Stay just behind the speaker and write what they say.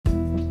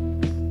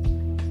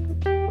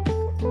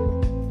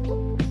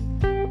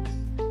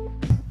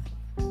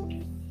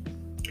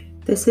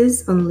This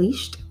is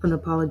Unleashed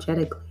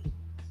Unapologetically.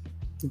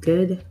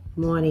 Good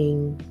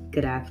morning,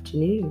 good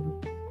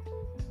afternoon,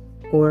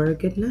 or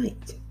good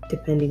night,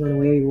 depending on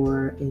where you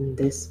are in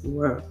this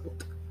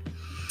world.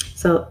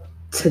 So,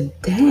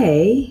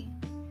 today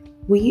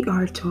we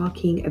are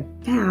talking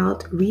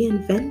about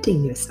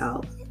reinventing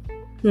yourself.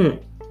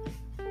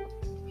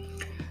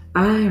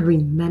 I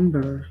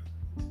remember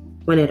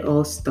when it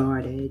all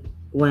started,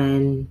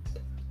 when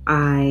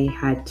I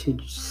had to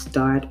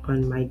start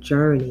on my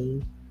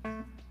journey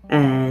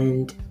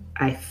and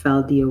I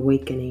felt the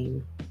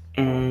awakening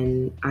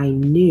and I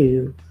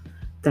knew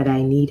that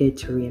I needed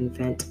to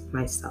reinvent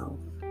myself.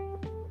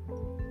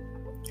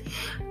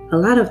 A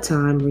lot of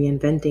time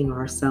reinventing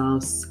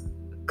ourselves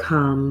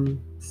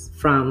comes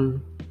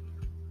from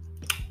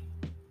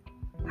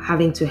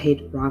having to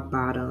hit rock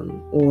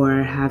bottom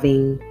or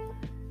having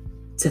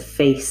to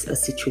face a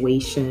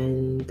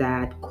situation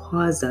that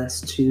caused us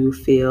to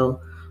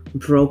feel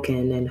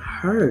broken and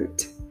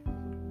hurt.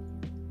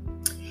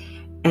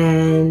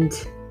 And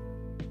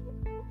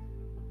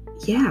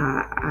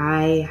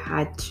I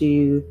had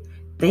to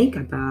think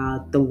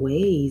about the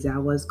ways I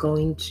was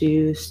going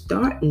to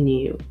start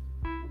new.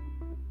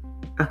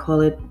 I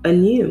call it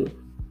anew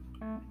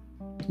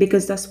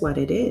because that's what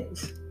it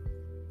is.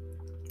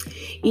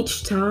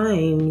 Each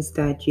time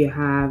that you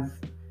have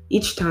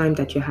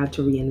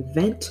to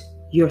reinvent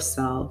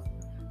yourself,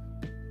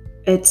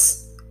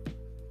 it's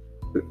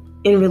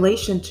in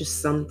relation to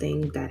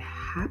something that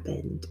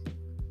happened,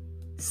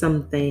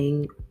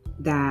 something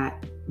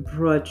that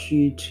brought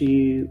you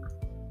to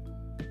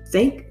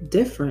think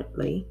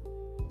differently,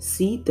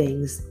 see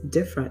things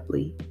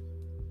differently,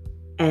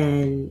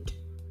 and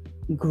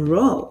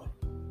grow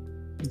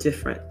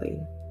differently.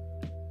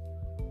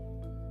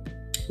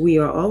 We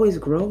are always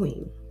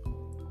growing.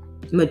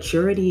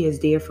 Maturity is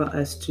there for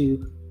us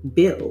to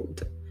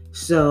build.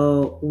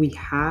 So we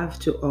have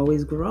to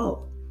always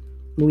grow.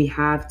 We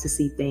have to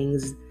see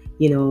things,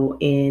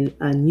 in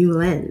a new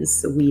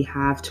lens. We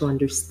have to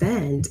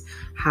understand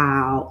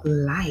how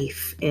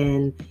life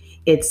and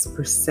its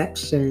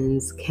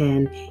perceptions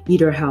can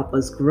either help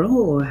us grow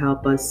or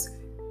help us,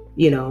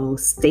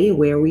 stay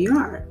where we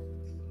are.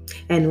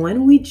 And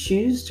when we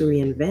choose to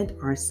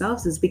reinvent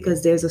ourselves, it's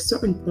because there's a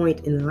certain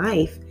point in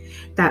life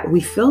that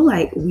we feel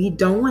like we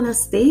don't want to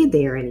stay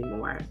there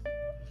anymore.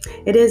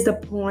 It is the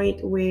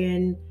point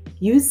when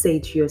you say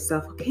to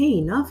yourself, okay,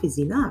 enough is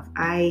enough.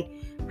 I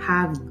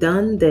have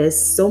done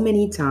this so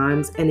many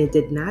times and it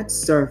did not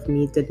serve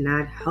me, did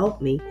not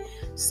help me.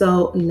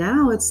 So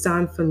now it's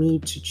time for me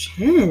to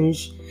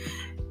change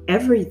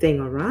everything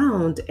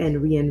around and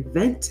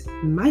reinvent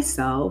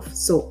myself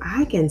so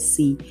I can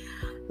see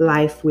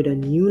life with a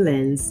new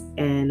lens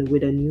and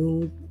with a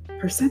new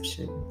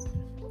perception.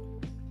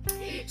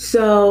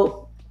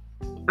 So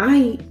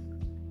I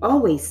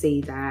always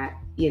say that,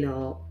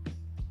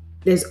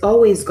 there's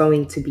always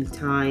going to be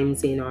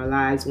times in our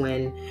lives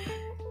when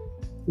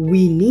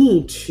we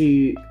need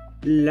to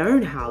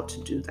learn how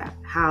to do that,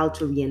 how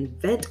to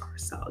reinvent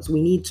ourselves.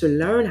 We need to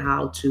learn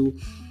how to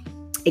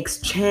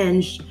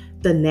exchange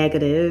the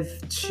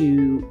negative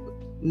to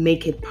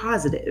make it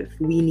positive.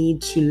 We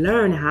need to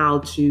learn how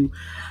to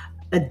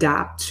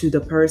adapt to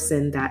the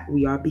person that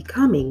we are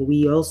becoming.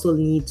 We also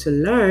need to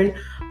learn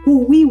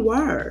who we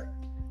were,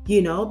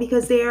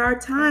 because there are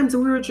times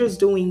we were just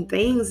doing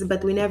things,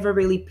 but we never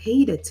really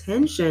paid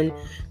attention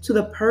to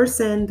the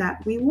person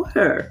that we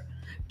were,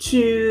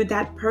 to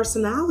that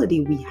personality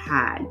we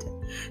had,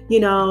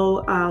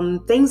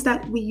 things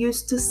that we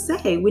used to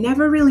say. We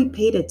never really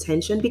paid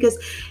attention because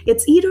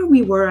it's either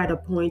we were at a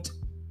point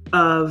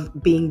of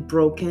being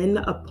broken,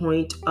 a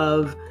point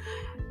of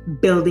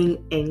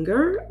building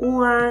anger,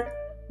 or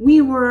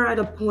we were at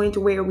a point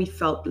where we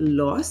felt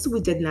lost.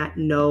 We did not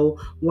know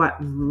what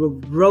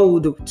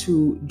road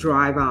to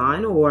drive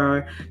on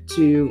or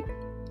to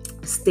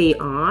stay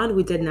on.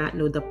 We did not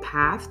know the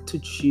path to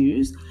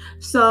choose.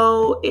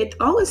 So it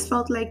always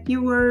felt like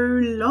you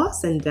were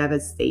lost and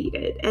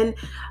devastated. And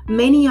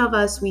many of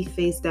us, we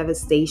face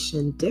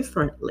devastation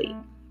differently.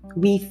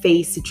 We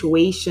face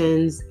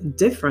situations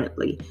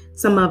differently.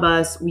 Some of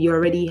us, we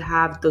already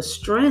have the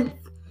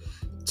strength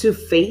to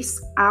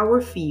face our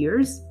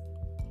fears.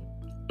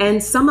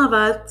 And some of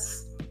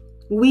us,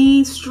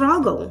 we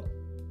struggle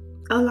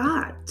a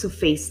lot to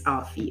face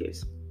our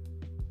fears.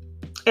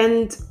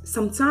 And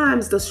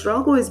sometimes the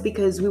struggle is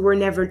because we were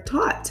never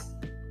taught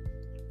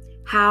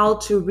how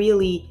to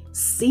really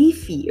see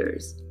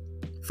fears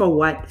for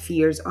what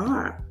fears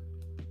are.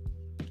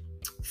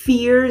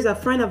 Fears, a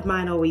friend of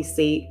mine always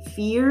say,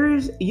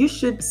 fears, you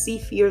should see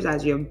fears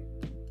as your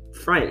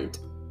friend,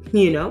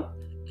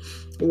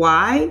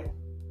 Why?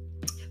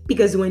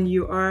 Because when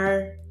you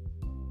are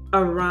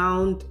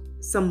around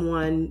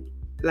someone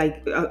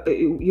like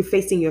you're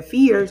facing your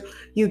fears,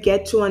 you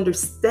get to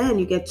understand,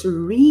 you get to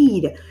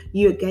read,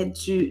 you get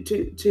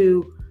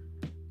to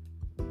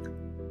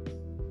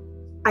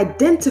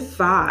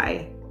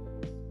identify,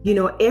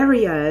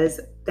 areas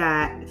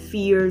that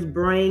fears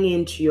bring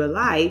into your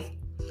life,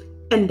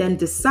 and then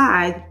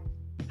decide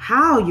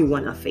how you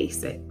want to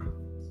face it.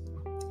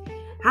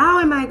 How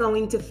am I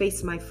going to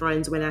face my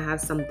friends when I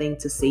have something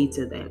to say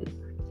to them?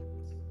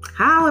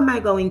 How am I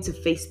going to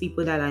face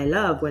people that I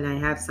love when I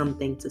have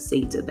something to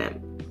say to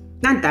them?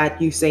 Not that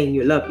you saying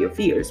you love your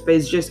fears, but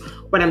it's just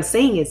what I'm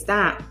saying is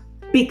that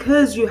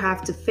because you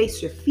have to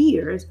face your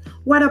fears,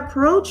 what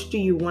approach do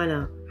you want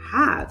to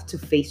have to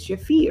face your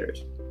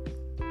fears?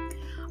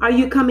 Are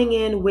you coming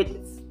in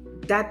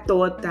with that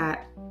thought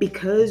that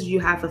because you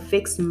have a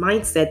fixed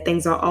mindset,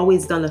 things are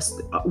always done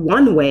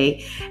one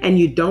way, and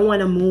you don't want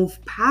to move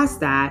past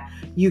that,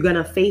 you're going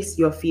to face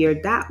your fear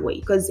that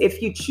way? Because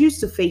if you choose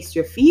to face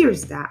your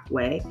fears that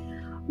way,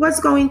 what's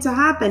going to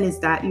happen is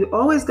that you're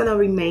always going to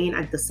remain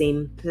at the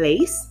same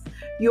place.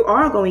 You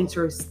are going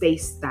to stay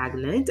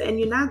stagnant, and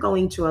you're not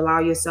going to allow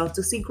yourself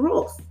to see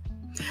growth.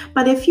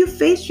 But if you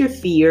face your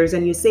fears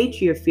and you say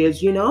to your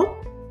fears,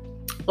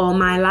 all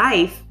my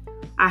life,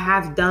 I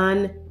have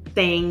done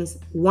things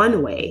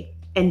one way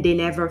and they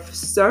never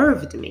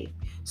served me.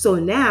 So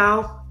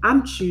now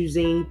I'm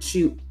choosing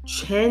to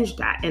change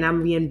that, and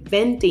I'm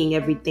reinventing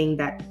everything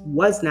that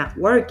was not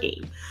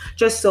working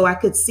just so I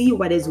could see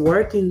what is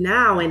working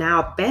now and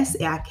how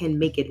best I can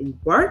make it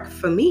work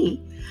for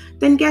me.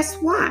 Then guess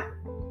what?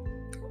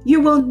 You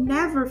will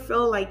never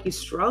feel like you're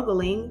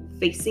struggling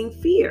facing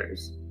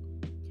fears.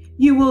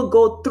 You will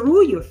go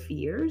through your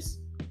fears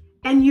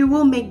and you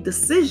will make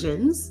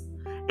decisions,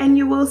 and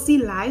you will see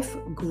life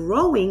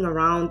growing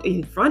around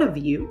in front of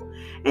you,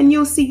 and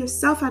you'll see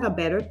yourself at a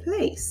better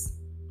place.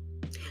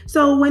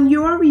 So when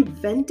you are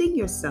reinventing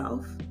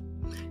yourself,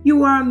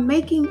 you are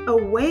making a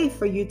way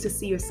for you to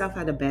see yourself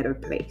at a better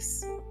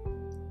place.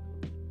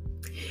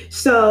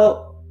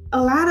 So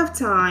a lot of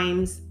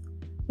times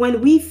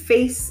when we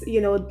face,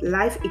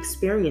 life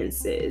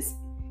experiences,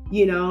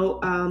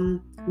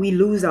 we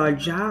lose our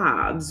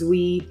jobs,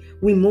 we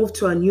move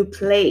to a new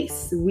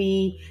place,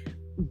 we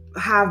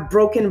have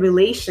broken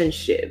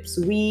relationships,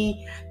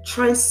 we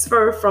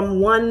transfer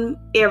from one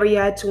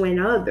area to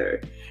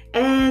another,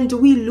 and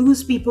we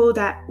lose people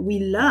that we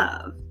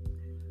love.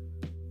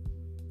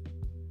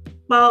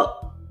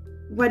 Well,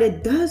 what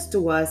it does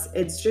to us,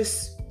 it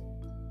just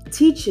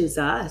teaches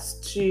us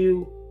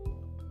to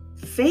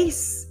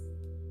face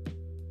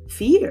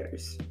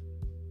fears.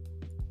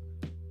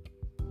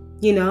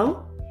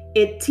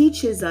 It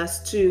teaches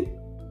us to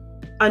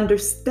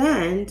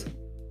understand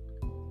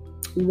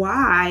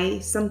why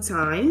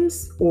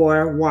sometimes,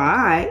 or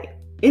why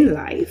in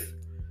life,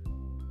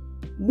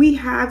 we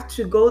have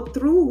to go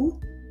through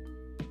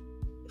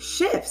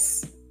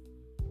shifts.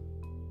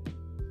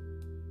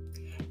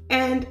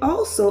 And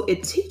also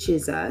it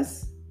teaches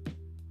us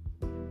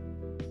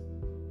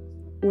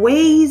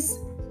ways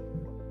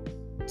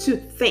to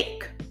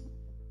think,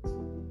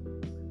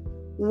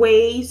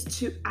 ways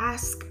to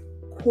ask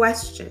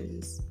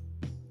questions.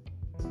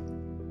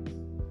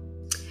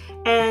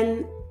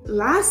 And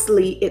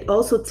lastly, it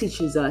also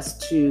teaches us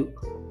to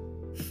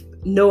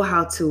know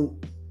how to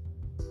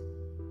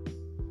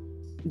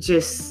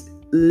just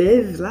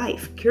live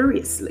life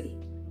curiously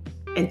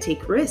and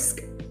take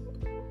risk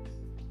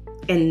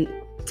and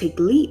take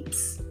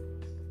leaps.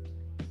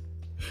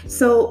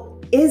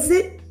 So is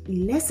it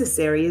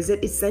necessary? Is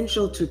it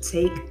essential to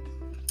take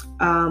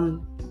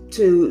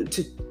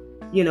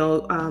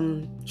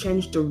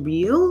change the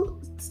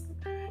wheels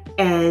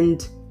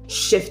and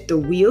shift the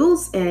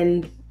wheels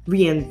and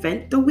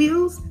reinvent the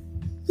wheels?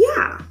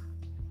 Yeah.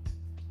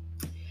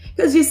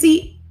 Because you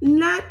see,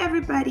 not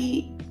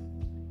everybody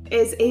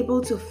is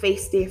able to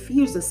face their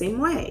fears the same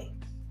way.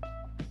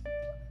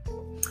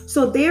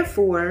 So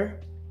therefore,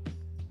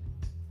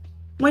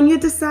 when you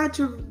decide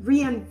to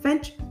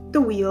reinvent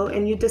the wheel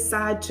and you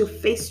decide to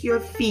face your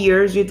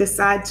fears, you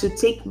decide to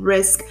take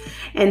risk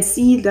and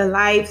see the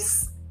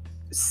life's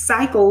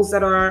cycles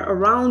that are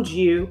around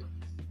you,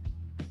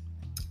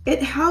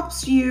 it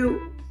helps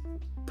you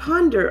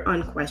ponder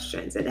on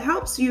questions. It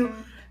helps you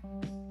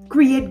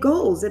create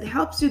goals. It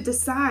helps you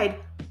decide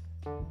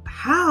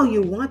how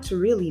you want to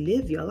really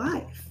live your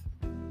life.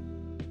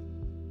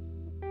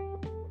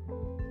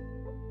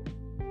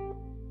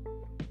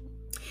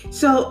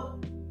 So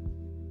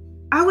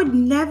I would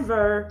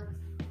never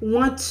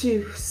want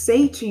to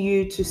say to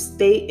you to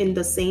stay in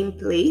the same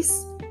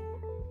place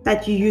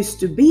that you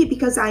used to be,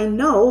 because I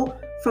know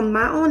from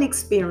my own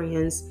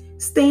experience,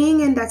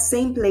 staying in that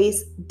same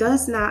place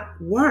does not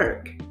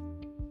work.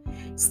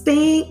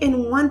 Staying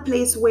in one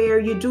place where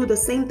you do the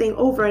same thing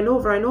over and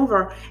over and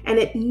over, and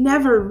it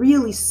never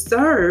really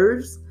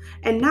serves,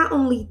 and not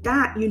only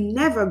that, you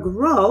never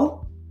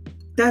grow,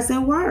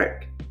 doesn't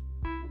work.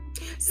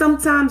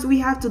 Sometimes we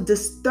have to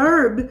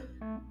disturb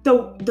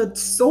the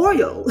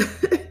soil.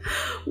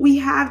 We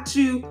have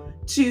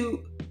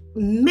to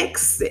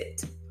mix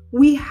it.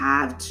 We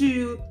have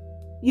to,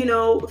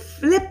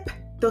 flip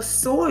the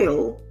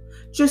soil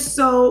just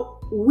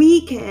so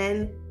we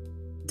can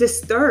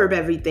disturb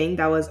everything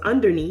that was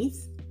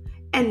underneath,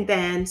 and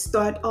then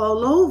start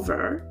all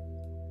over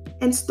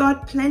and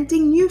start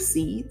planting new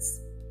seeds,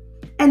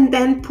 and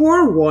then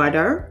pour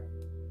water,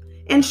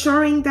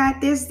 ensuring that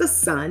there's the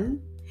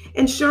sun,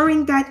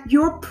 ensuring that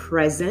you're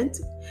present,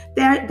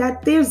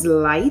 that there's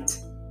light,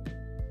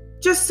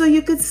 just so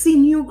you could see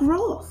new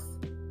growth.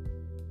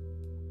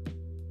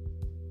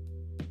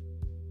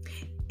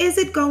 Is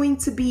it going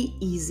to be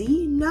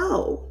easy?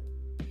 No.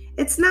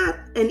 It's not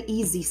an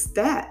easy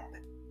step.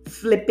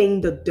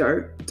 Flipping the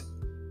dirt,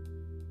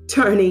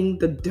 turning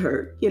the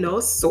dirt,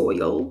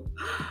 soil.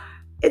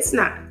 It's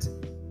not.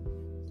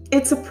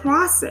 It's a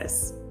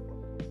process.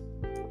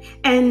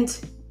 And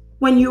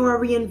when you are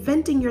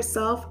reinventing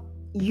yourself,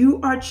 you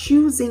are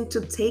choosing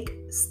to take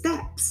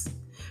steps.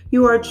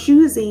 You are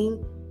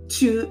choosing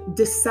to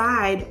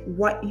decide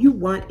what you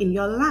want in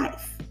your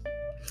life.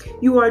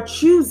 You are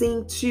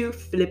choosing to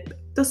flip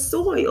the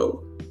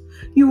soil.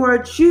 You are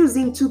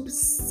choosing to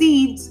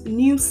seed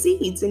new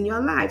seeds in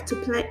your life, to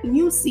plant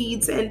new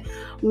seeds and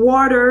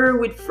water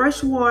with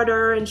fresh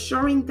water,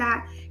 ensuring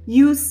that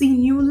you see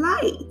new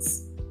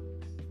lights.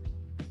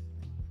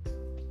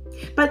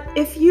 But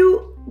if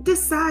you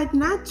decide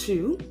not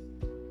to,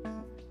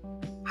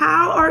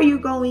 how are you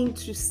going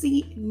to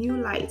see new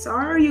lights? How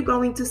are you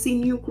going to see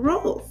new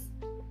growth?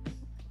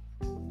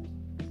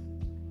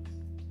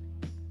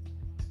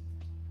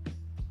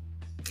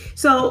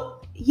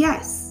 So,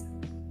 yes,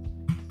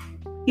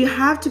 you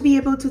have to be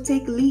able to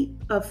take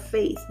leap of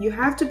faith. You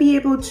have to be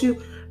able to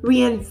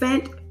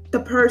reinvent the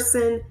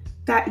person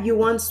that you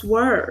once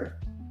were.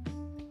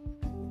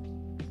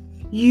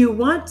 You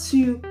want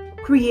to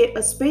create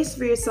a space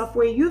for yourself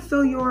where you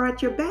feel you are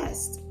at your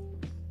best.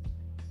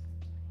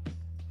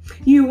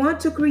 You want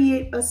to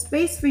create a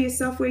space for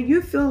yourself where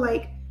you feel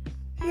like,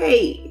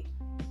 hey,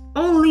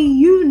 only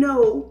you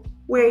know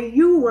where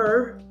you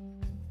were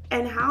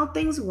and how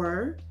things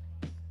were,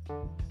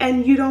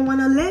 and you don't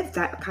want to live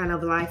that kind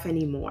of life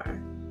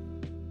anymore.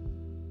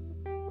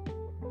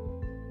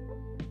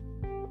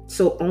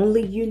 So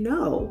only you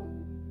know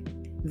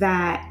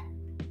that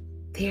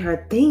there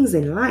are things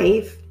in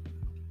life,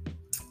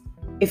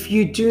 if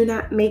you do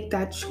not make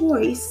that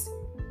choice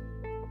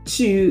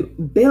to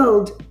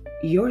build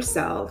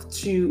yourself,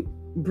 to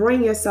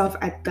bring yourself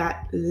at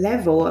that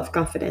level of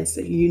confidence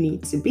that you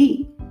need to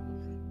be,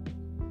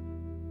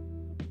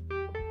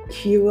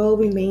 you will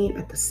remain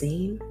at the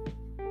same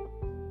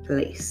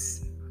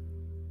place.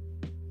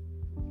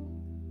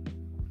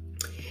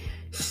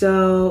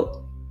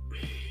 So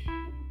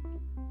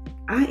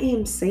I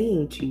am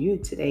saying to you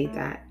today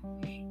that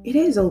it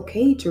is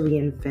okay to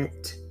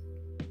reinvent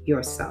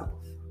yourself.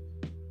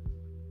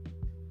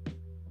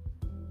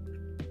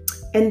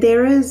 And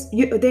there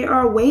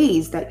are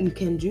ways that you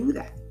can do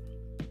that.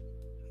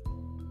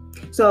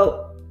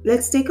 So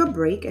let's take a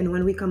break, and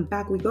when we come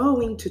back, we're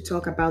going to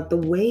talk about the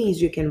ways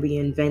you can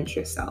reinvent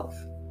yourself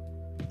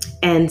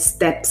and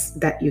steps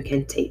that you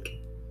can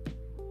take.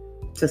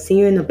 So see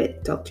you in a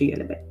bit. Talk to you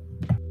in a bit.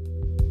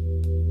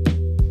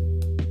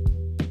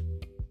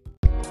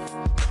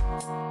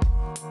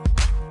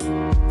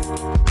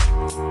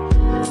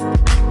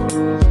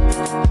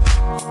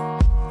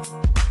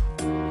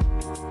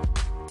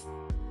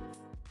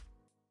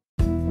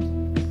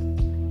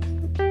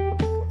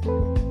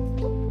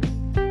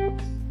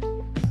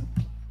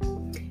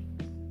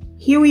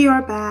 Here we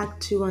are back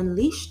to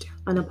Unleashed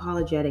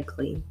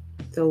Unapologetically.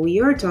 So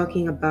we are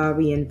talking about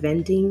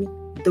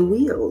reinventing the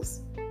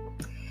wheels.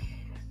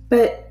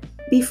 But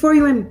before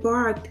you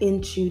embark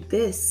into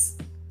this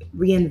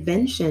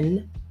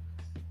reinvention,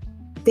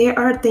 there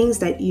are things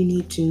that you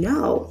need to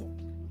know.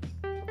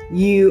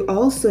 You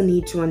also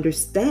need to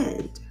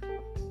understand.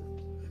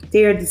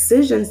 There are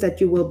decisions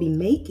that you will be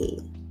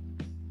making.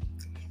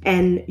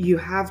 And you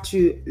have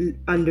to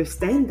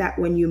understand that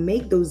when you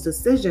make those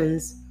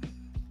decisions,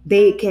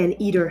 they can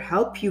either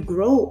help you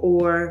grow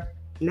or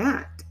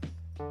not.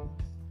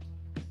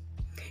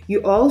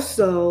 You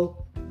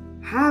also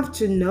have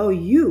to know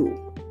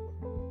you.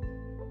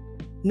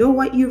 Know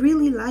what you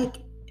really like,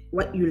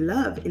 what you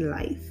love in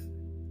life.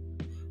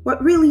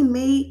 What really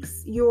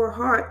makes your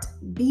heart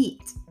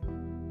beat.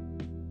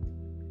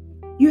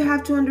 You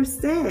have to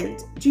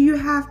understand, do you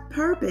have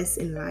purpose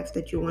in life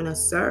that you want to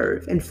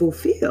serve and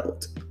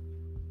fulfilled?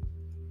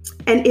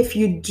 And if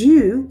you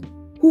do,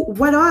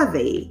 what are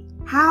they?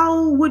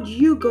 How would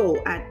you go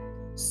at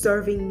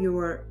fulfilling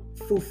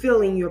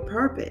your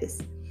purpose?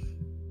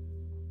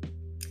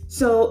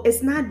 So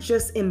it's not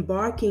just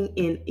embarking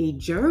in a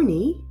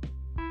journey,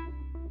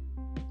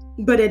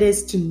 but it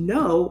is to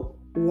know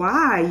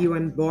why you're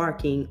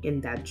embarking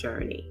in that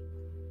journey.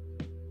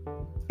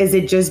 Is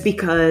it just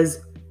because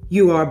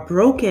you are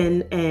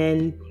broken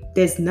and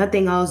there's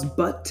nothing else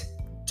but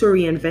to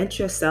reinvent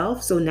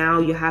yourself? So now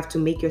you have to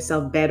make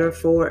yourself better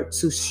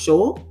to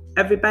show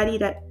everybody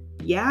that,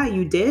 yeah,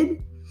 you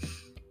did?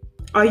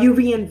 Are you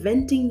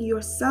reinventing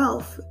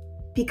yourself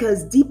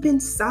because deep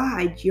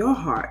inside your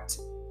heart,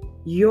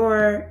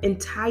 your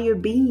entire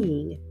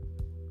being,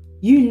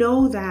 you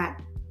know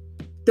that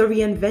the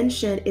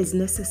reinvention is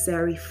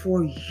necessary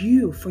for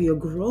you, for your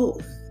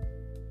growth?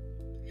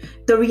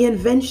 The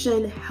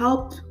reinvention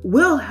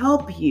will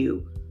help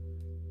you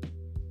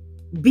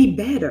be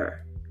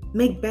better,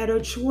 make better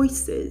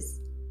choices,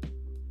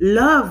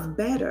 love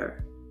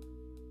better,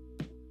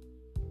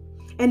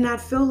 and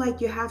not feel like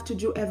you have to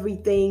do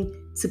everything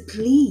to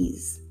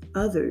please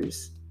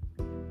others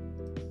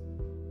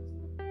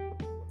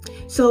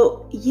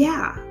So,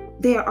 yeah,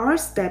 there are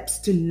steps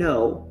to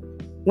know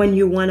when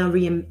you want to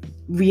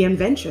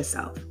reinvent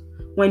yourself,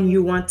 when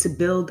you want to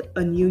build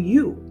a new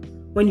you,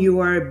 when you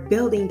are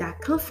building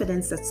that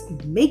confidence that's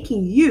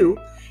making you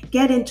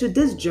get into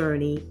this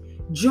journey,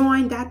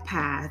 join that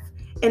path,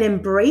 and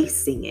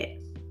embracing it.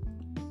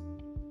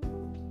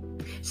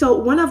 So,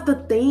 one of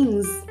the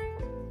things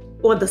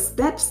or the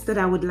steps that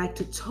I would like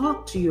to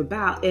talk to you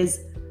about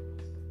is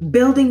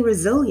building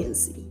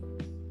resiliency.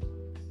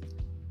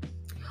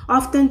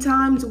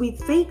 Oftentimes we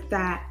think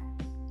that,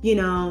 you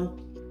know,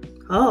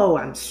 oh,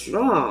 I'm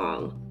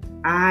strong.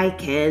 I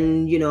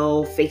can,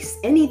 face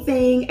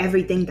anything,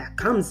 everything that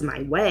comes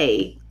my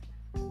way.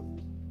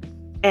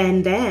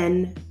 And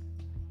then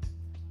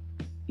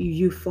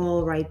you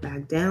fall right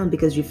back down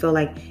because you feel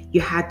like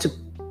you had to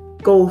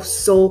go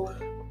so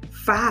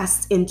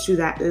fast into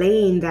that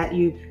lane that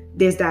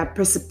there's that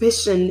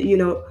precipitation,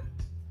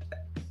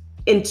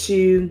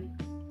 into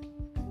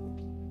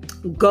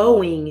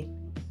going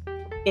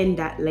in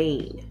that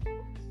lane.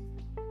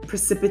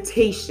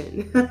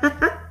 Precipitation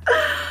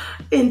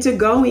into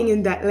going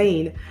in that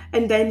lane.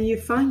 And then you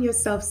find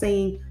yourself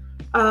saying,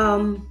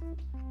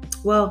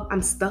 well,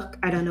 I'm stuck.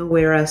 I don't know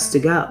where else to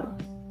go.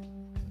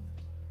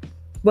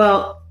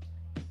 Well,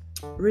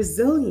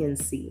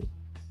 resiliency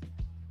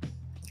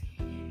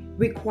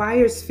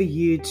requires for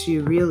you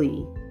to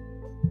really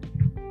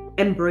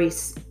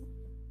embrace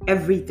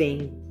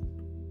everything,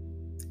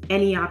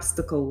 any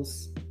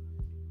obstacles.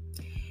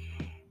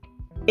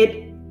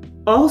 It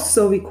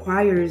also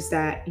requires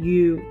that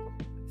you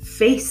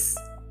face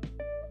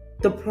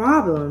the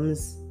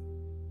problems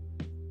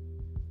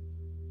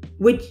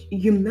with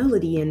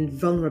humility and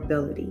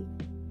vulnerability.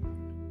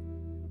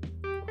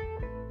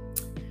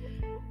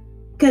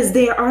 Because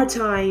there are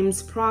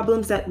times,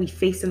 problems that we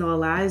face in our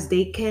lives,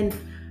 they can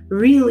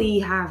really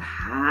have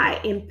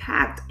high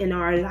impact in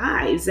our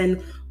lives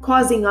and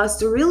causing us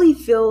to really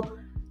feel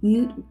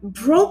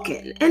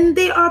broken. And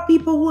there are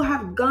people who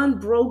have gone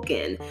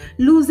broken,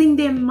 losing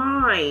their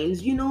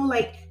minds,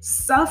 like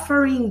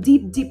suffering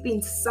deep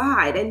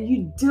inside, and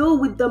you deal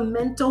with the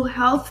mental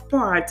health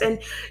part and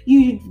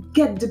you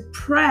get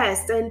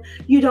depressed and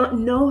you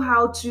don't know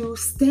how to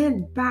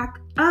stand back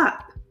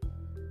up.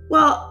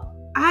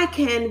 Well, I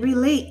can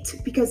relate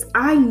because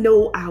I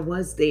know I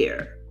was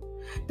there.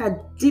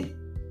 That deep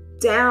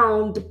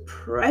down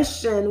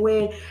depression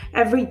where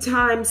every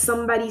time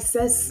somebody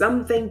says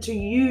something to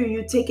you,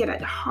 you take it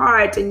at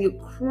heart and you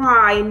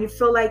cry and you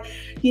feel like,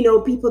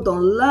 people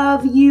don't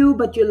love you,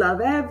 but you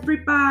love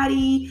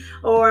everybody.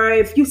 Or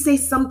if you say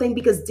something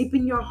because deep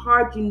in your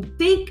heart, you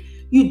think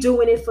you're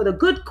doing it for the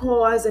good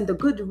cause and the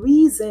good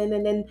reason.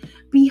 And then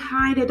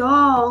behind it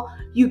all,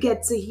 you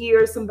get to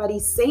hear somebody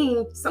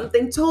saying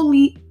something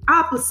totally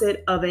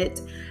opposite of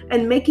it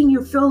and making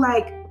you feel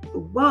like,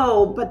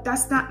 whoa, but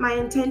that's not my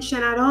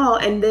intention at all.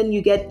 And then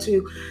you get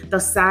to the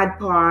sad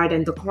part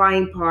and the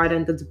crying part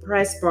and the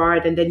depressed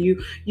part, and then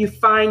you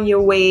find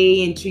your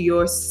way into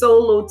your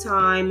solo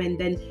time, and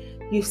then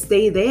you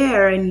stay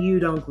there and you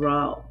don't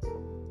grow.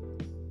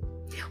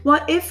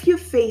 Well, if you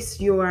face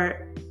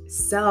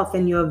yourself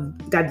and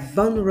that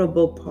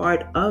vulnerable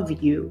part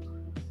of you,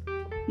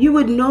 you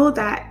would know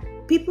that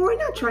people are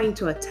not trying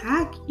to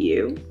attack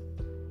you.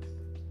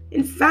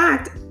 In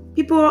fact,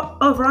 people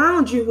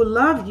around you who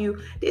love you,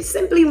 they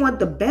simply want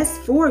the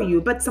best for you,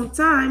 but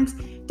sometimes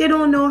they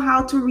don't know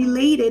how to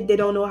relate it. They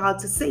don't know how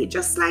to say it,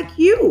 just like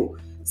you.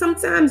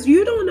 Sometimes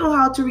you don't know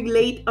how to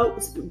relate a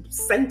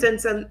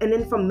sentence and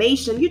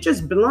information. You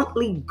just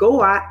bluntly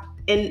go at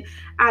it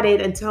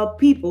and tell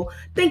people,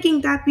 thinking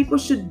that people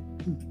should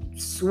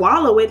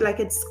swallow it like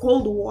it's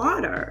cold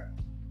water.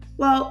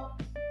 Well,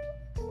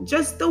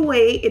 just the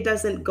way it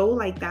doesn't go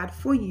like that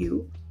for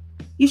you,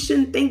 you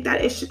shouldn't think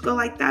that it should go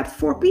like that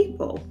for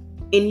people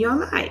in your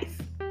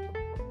life.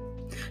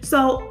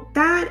 So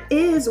that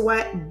is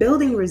what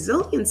building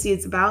resiliency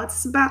is about.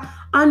 It's about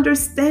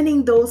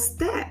understanding those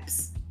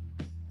steps.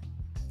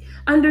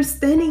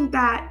 Understanding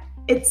that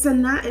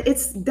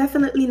it's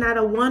definitely not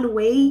a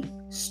one-way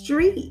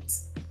street.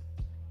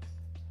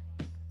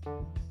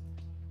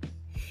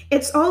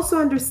 It's also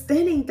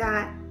understanding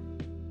that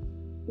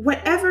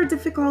whatever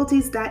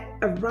difficulties that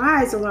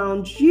arise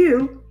around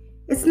you,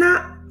 it's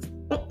not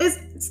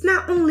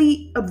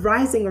only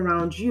arising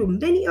around you.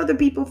 Many other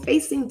people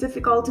facing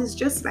difficulties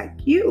just like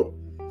you.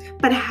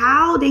 But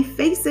how they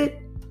face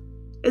it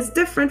is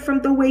different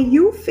from the way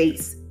you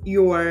face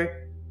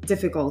your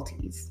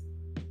difficulties.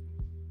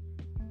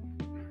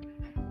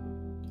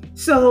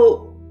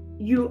 So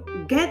you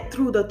get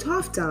through the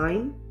tough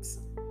times,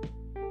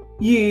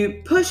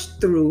 you push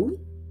through,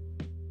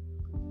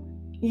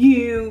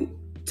 you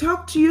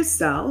talk to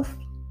yourself,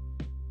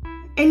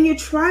 and you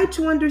try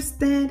to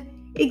understand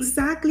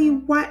exactly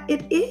what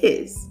it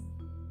is,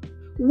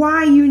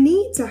 why you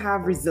need to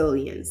have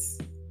resilience.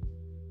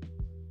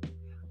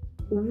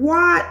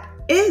 What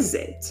is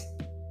it?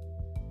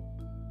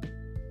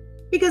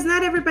 Because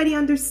not everybody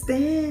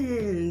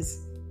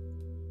understands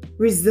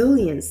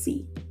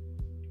resiliency.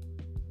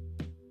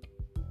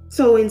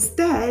 So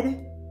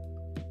instead,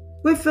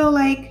 we feel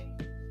like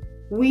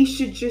we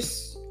should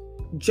just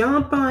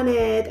jump on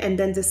it and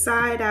then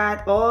decide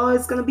that, oh,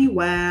 it's going to be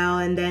well,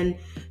 and then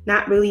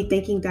not really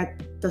thinking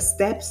that the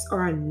steps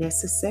are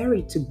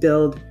necessary to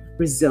build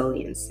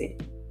resiliency.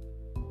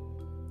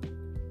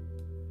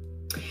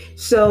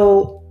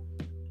 So,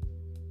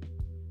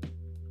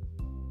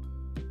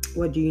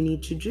 what do you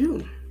need to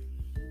do?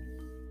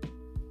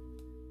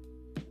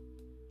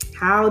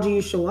 How do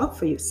you show up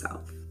for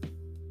yourself?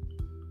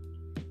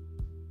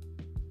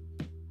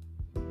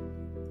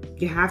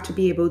 You have to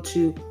be able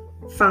to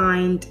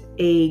find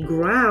a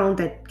ground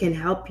that can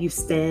help you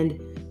stand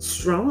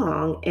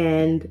strong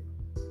and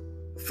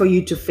for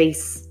you to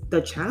face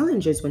the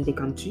challenges when they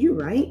come to you,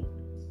 right?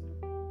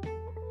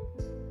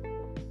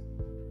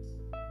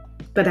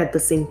 But at the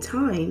same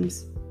time,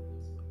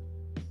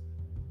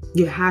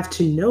 you have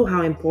to know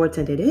how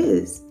important it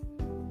is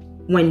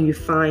when you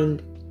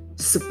find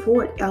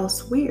support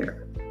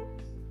elsewhere.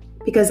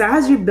 Because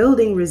as you're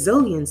building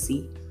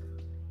resiliency,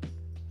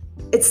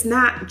 it's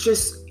not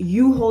just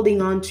you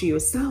holding on to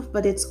yourself,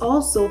 but it's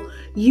also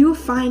you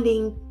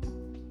finding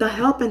the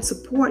help and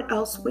support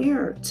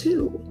elsewhere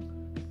too.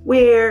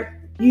 Where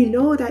you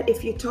know that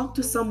if you talk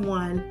to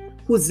someone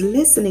who's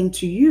listening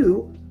to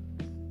you,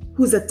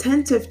 who's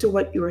attentive to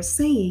what you're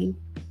saying,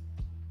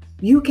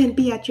 you can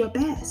be at your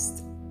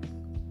best.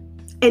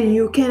 And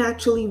you can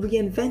actually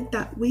reinvent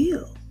that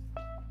wheel.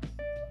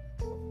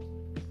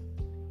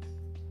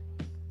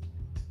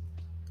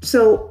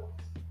 So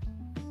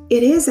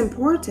it is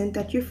important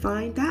that you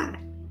find that.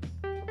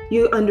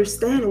 You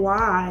understand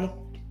why,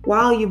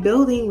 while you're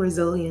building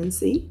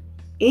resiliency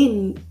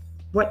in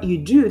what you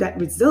do, that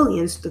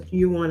resilience that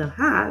you want to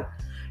have,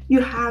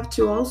 you have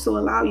to also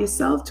allow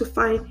yourself to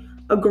find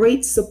a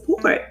great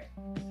support.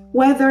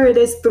 Whether it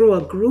is through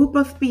a group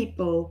of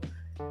people,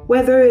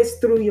 whether it's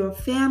through your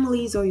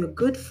families or your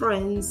good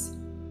friends,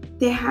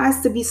 there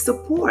has to be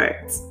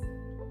support.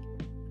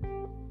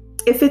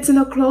 If it's in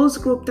a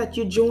closed group that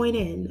you join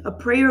in, a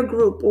prayer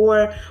group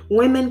or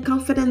women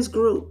confidence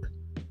group,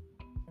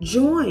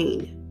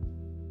 join.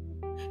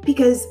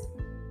 Because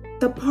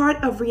the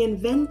part of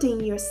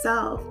reinventing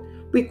yourself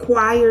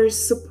requires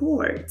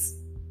support.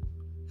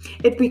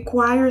 It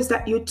requires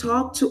that you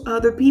talk to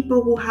other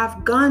people who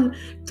have gone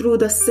through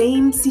the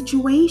same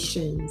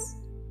situations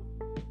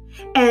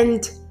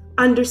and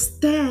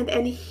understand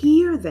and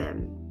hear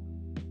them.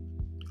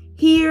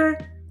 Hear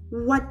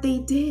what they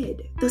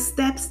did, the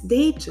steps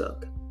they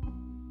took.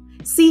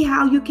 See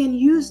how you can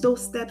use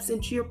those steps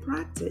into your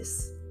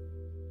practice.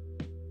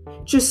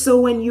 Just so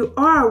when you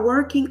are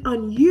working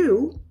on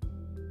you,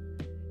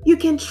 you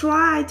can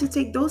try to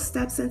take those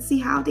steps and see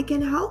how they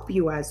can help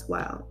you as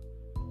well.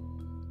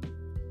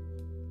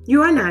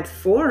 You are not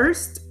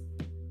forced.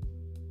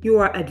 You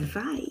are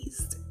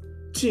advised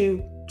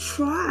to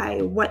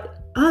try what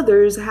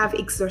others have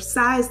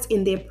exercised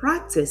in their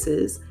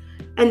practices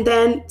and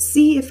then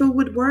see if it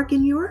would work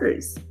in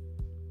yours.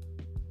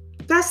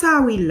 That's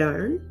how we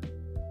learn.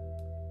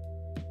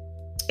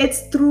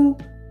 It's through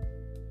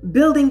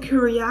building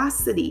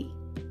curiosity.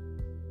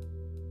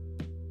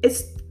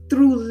 It's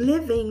through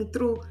living,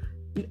 through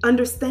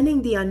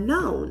understanding the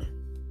unknown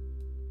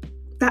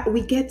that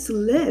we get to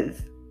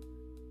live.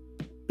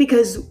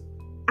 Because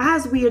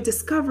as we are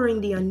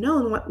discovering the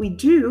unknown, what we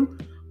do,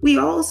 we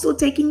are also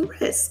taking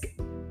risk.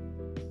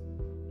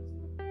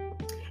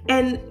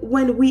 And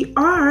when we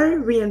are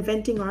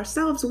reinventing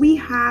ourselves, we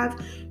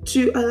have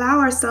to allow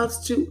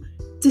ourselves to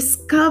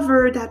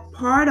discover that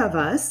part of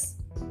us,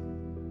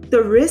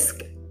 the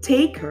risk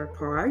taker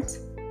part,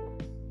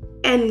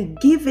 and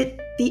give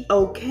it the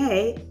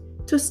okay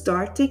to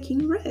start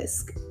taking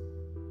risk.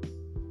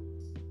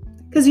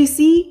 Because you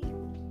see,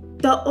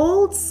 the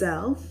old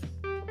self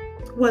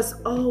was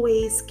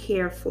always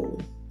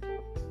careful.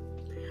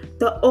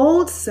 The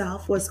old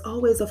self was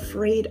always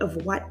afraid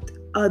of what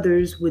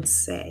others would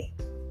say.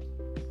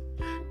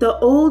 The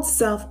old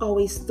self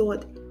always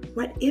thought,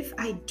 what if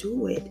I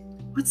do it?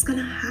 What's going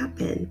to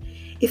happen?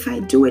 If I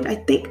do it, I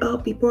think, oh,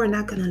 people are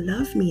not going to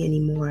love me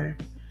anymore.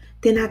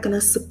 They're not going to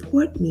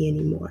support me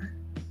anymore.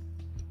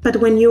 But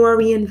when you are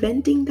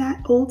reinventing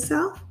that old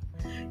self,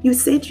 you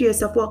say to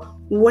yourself, well,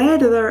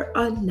 whether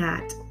or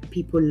not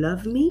people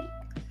love me,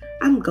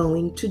 I'm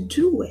going to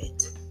do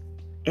it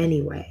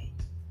anyway.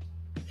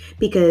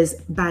 Because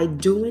by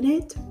doing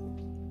it,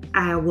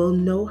 I will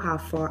know how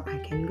far I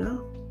can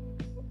go.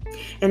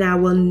 And I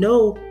will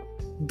know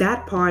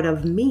that part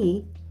of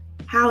me,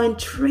 how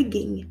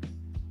intriguing,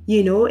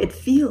 it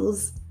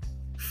feels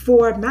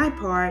for my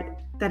part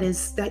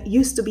that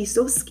used to be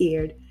so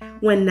scared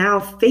when now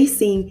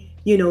facing,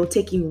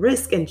 taking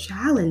risk and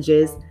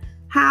challenges,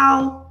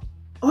 how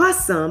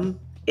awesome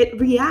it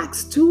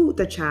reacts to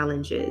the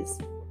challenges.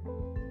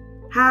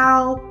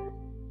 How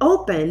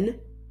open,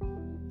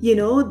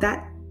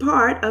 that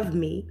part of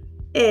me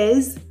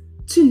is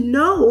to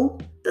know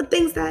the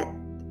things that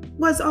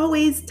was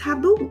always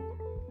taboo.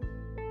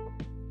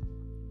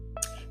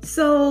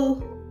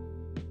 So,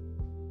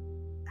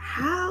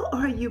 how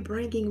are you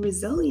bringing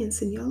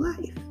resilience in your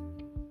life?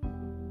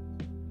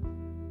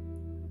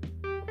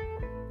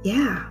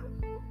 Yeah,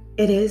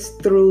 It is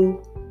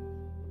through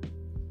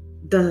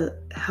the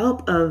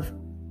help of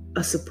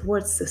a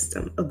support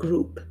system, a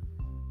group,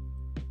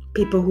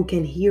 people who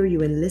can hear you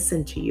and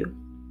listen to you,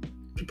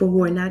 people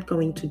who are not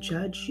going to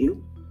judge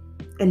you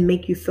and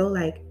make you feel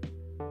like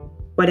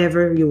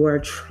whatever you are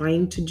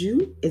trying to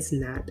do is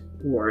not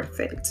worth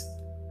it.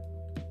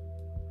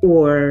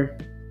 Or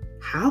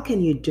how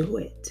can you do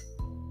it?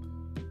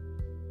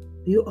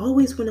 You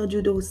always want to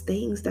do those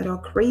things that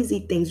are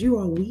crazy things. You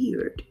are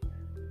weird.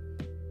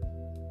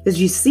 Because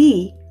you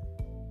see,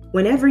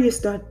 whenever you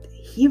start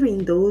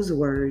hearing those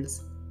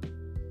words,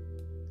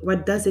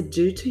 what does it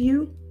do to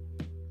you?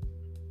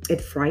 It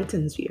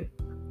frightens you.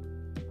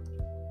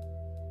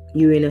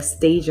 You're in a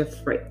stage of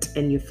fright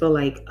and you feel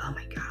like, oh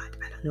my God,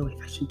 I don't know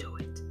if I should do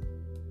it.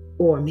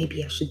 Or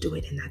maybe I should do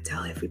it and not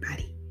tell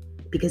everybody.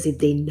 Because if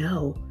they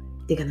know,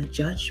 they're going to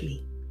judge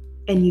me.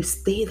 And you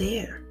stay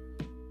there.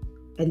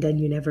 And then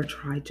you never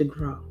try to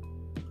grow.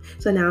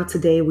 So now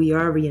today we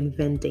are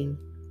reinventing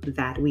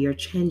that. We are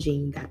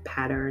changing that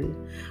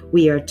pattern.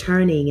 We are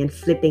turning and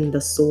flipping the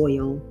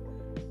soil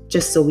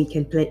just so we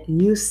can plant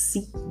new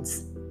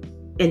seeds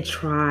and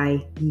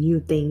try new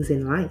things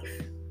in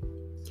life.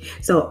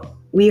 So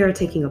we are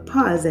taking a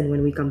pause, and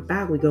when we come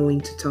back, we're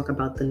going to talk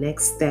about the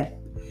next step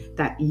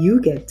that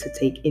you get to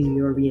take in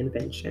your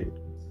reinvention.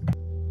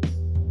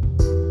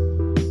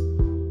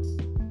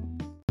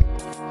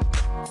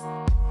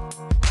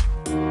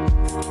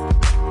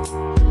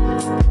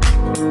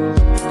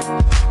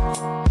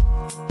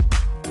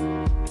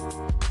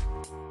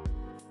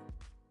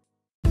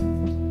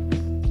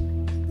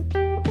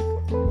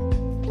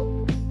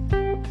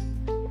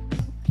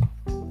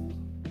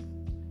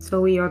 So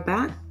we are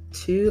back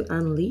to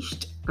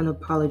Unleashed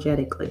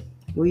Unapologetically.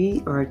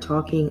 We are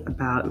talking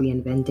about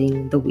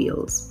reinventing the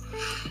wheels.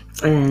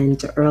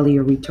 And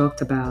earlier we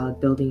talked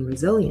about building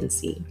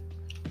resiliency.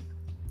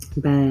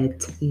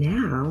 But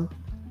now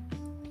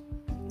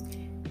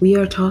we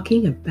are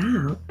talking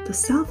about the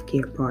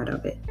self-care part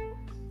of it.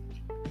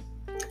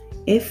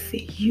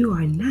 If you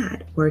are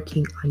not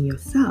working on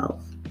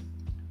yourself,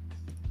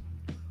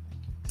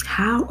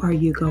 how are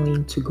you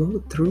going to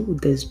go through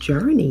this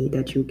journey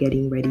that you're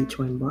getting ready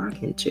to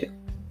embark into?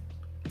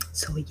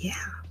 So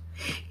yeah,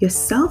 your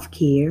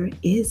self-care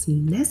is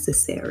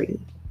necessary.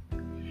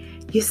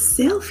 Your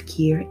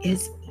self-care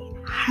is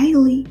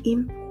highly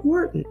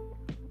important.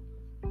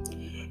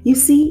 You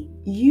see,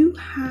 you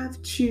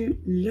have to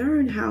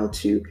learn how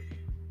to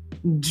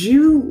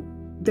do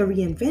the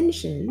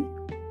reinvention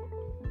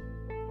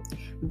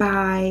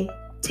by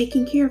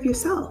taking care of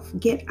yourself.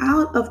 Get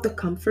out of the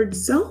comfort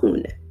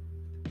zone.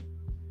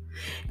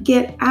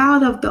 Get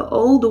out of the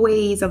old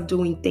ways of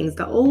doing things,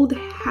 the old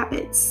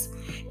habits,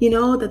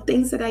 the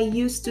things that I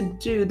used to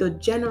do, the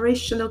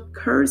generational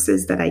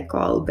curses that I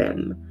call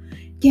them.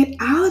 Get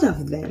out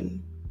of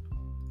them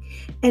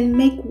and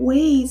make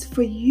ways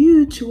for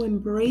you to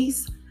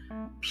embrace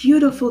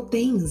beautiful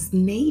things,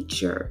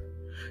 nature,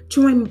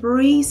 to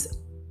embrace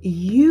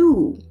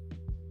you,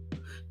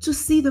 to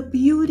see the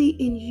beauty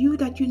in you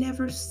that you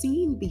never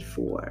seen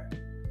before,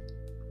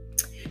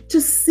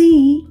 to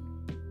see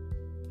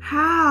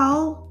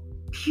how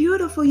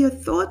beautiful your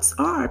thoughts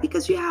are,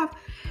 because you have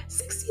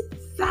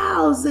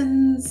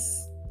 60,000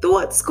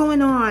 thoughts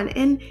going on,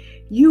 and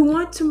you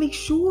want to make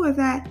sure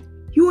that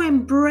you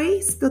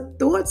embrace the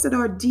thoughts that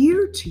are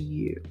dear to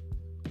you.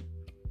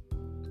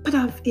 But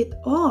of it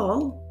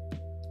all,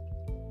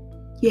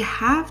 you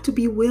have to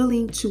be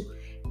willing to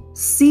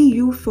see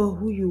you for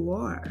who you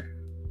are.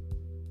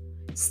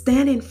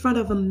 Stand in front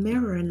of a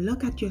mirror and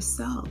look at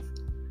yourself.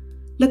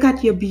 Look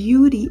at your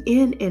beauty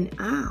in and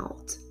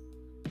out.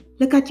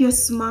 Look at your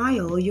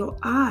smile, your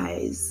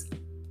eyes,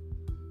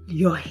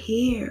 your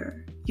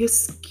hair, your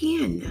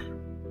skin.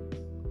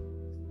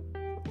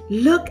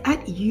 Look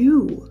at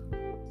you.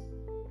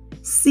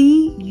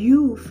 See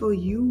you, for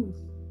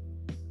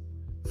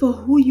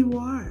who you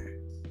are.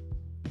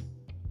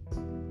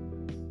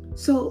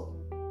 So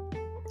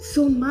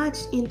much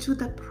into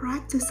the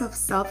practice of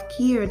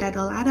self-care that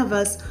a lot of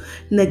us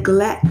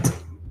neglect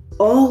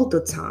all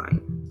the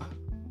time.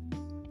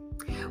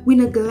 We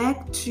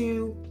neglect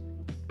to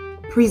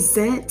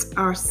present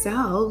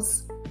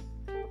ourselves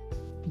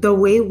the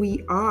way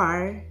we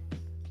are.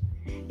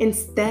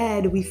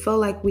 Instead, we feel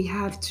like we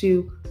have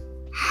to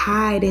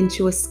hide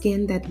into a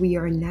skin that we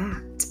are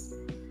not,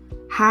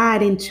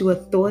 hide into a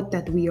thought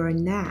that we are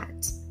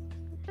not.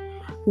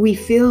 We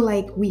feel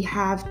like we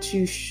have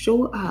to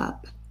show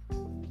up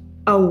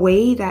a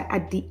way that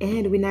at the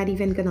end we're not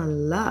even gonna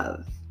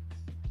love.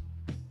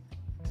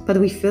 But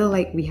we feel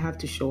like we have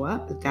to show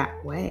up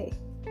that way.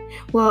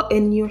 Well,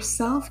 in your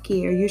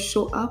self-care, you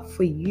show up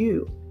for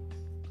you.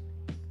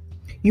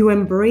 You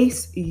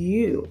embrace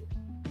you.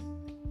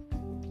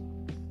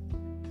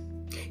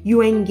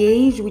 You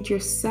engage with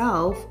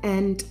yourself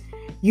and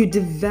you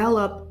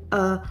develop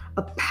a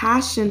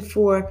passion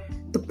for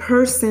the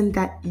person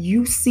that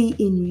you see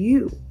in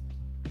you.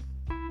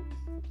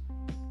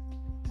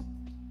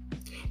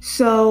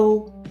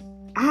 So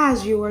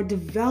as you are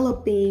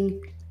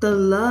developing the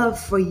love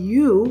for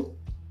you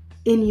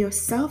in your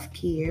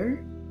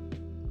self-care,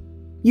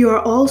 You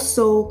are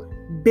also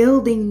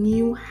building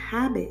new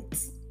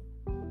habits.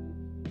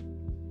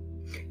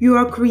 You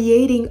are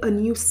creating a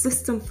new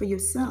system for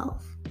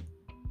yourself.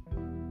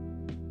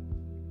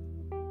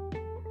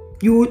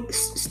 You would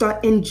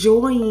start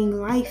enjoying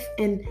life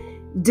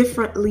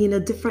differently in a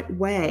different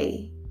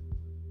way.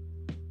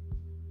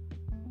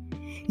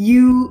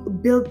 You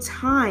build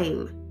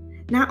time,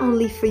 not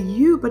only for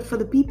you, but for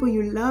the people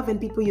you love and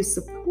people you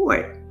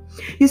support.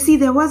 You see,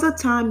 there was a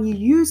time you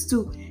used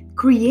to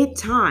create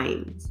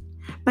times,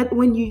 but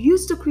when you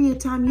used to create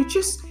time, you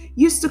just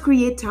used to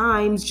create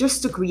times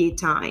just to create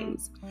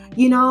times.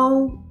 You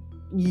know,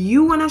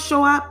 you want to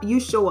show up, you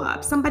show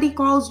up. Somebody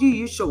calls you,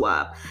 you show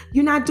up.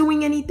 You're not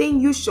doing anything,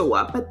 you show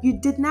up. But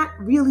you did not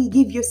really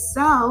give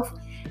yourself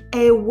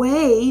a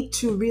way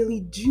to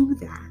really do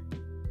that.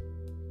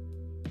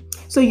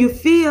 So you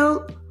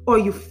feel or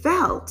you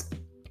felt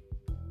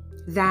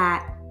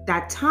that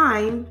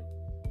time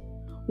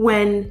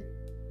when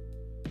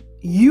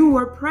you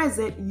were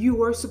present, you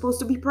were supposed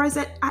to be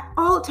present at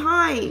all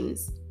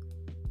times,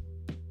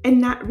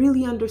 and not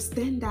really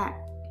understand that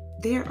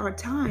there are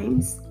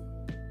times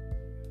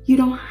you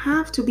don't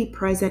have to be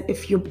present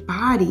if your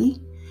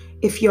body,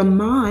 if your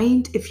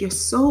mind, if your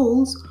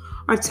souls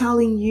are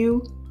telling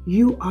you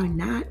you are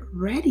not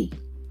ready.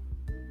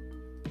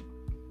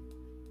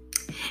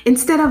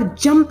 Instead of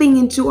jumping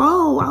into,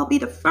 oh, I'll be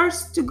the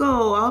first to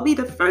go, I'll be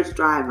the first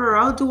driver,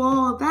 I'll do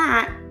all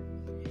that,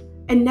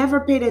 and never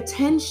paid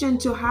attention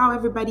to how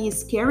everybody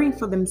is caring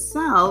for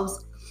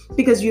themselves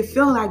because you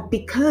feel like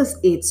because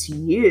it's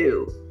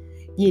you,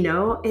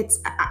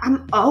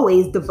 I'm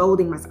always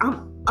devoting myself,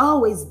 I'm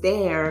always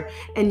there.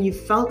 And you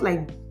felt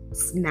like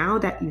now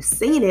that you're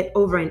saying it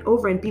over and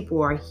over and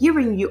people are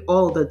hearing you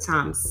all the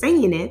time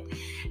saying it,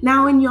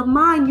 now in your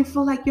mind you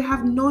feel like you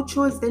have no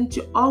choice than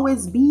to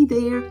always be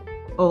there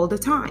all the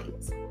time.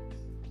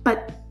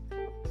 But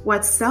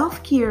what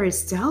self-care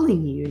is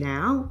telling you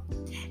now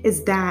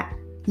is that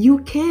you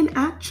can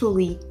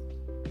actually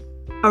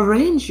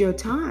arrange your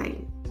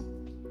time.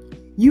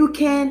 You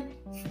can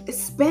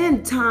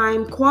spend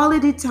time,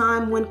 quality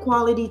time, when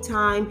quality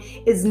time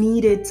is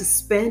needed to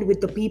spend with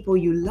the people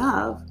you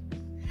love.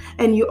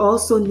 And you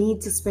also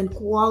need to spend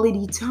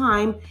quality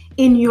time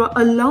in your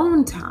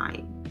alone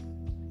time.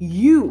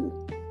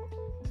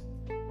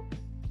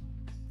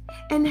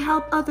 And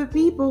help other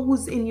people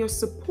who's in your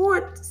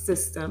support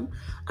system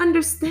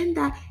understand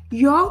that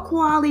your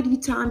quality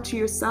time to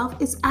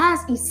yourself is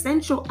as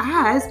essential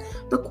as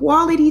the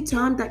quality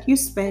time that you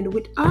spend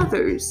with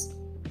others.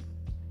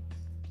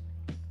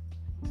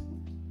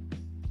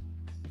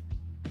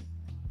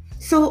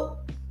 So,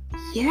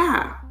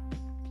 yeah.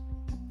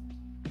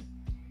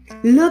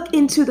 Look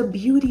into the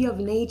beauty of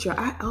nature.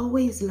 I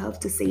always love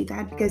to say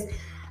that because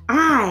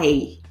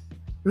I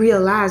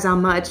realize how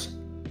much,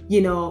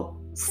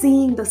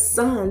 seeing the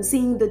sun,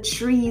 seeing the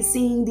trees,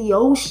 seeing the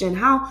ocean,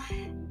 how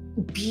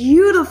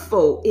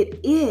beautiful it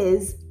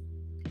is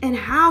and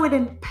how it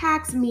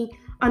impacts me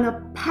in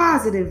a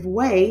positive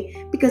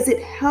way because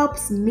it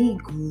helps me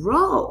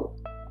grow.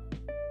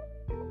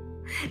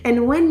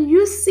 And when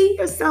you see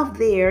yourself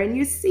there and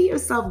you see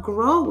yourself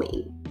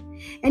growing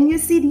and you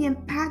see the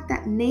impact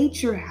that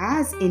nature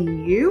has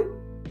in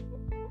you,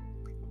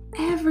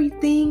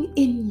 everything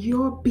in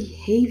your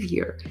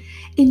behavior,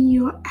 in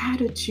your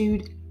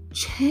attitude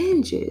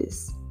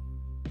changes.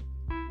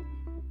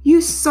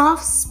 You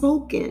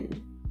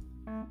soft-spoken.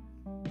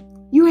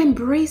 You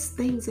embrace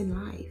things in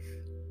life.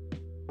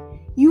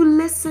 You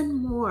listen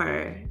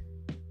more.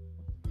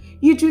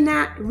 You do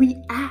not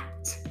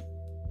react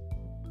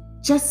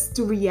just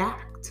to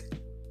react.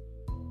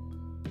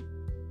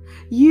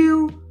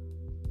 You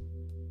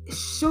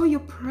show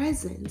your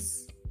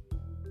presence.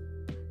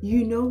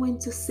 You know when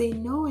to say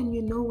no and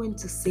you know when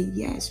to say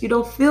yes. You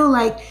don't feel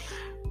like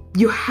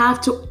you have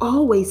to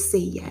always say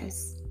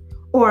yes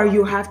or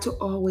you have to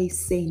always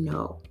say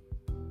no.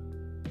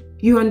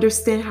 You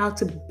understand how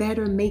to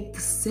better make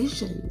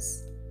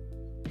decisions.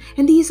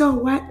 And these are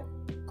what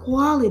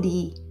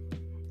quality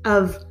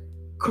of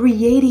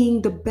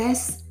creating the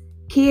best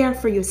care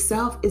for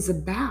yourself is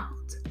about.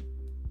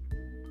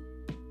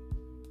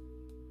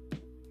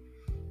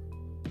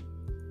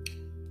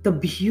 The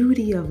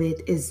beauty of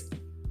it is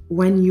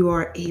when you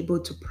are able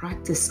to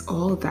practice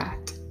all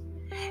that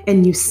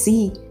and you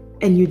see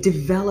and you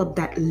develop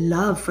that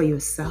love for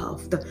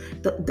yourself,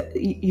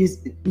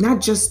 not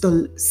just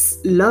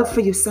the love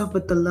for yourself,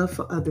 but the love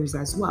for others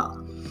as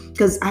well.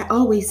 Because I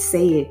always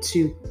say it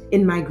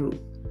in my group,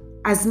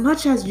 as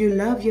much as you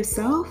love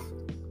yourself,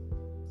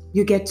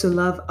 you get to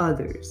love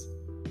others.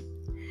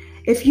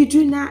 If you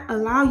do not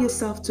allow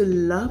yourself to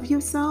love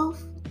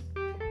yourself,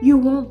 you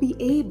won't be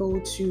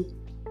able to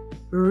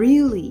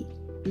really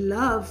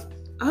love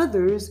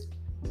others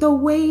the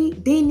way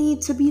they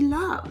need to be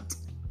loved.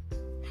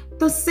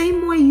 The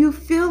same way you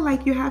feel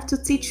like you have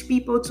to teach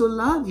people to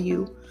love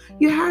you,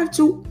 you have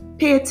to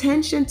pay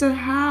attention to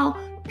how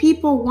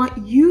people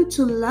want you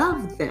to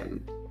love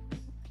them.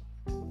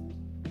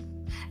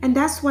 And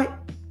that's what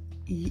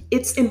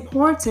it's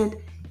important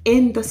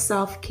in the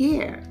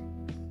self-care.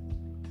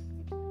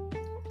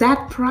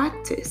 that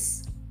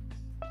practice,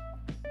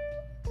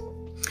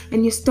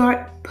 and you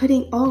start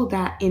putting all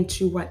that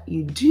into what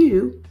you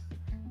do,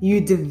 you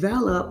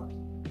develop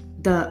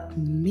the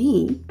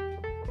me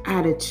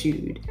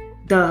attitude,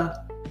 the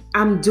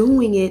I'm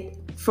doing it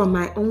for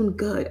my own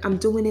good. I'm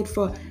doing it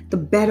for the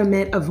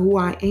betterment of who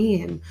I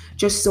am,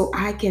 just so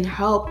I can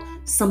help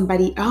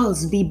somebody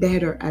else be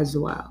better as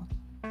well.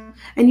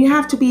 And you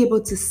have to be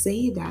able to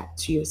say that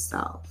to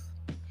yourself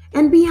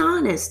and be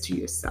honest to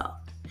yourself.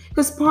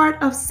 Because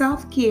part of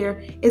self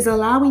care is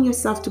allowing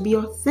yourself to be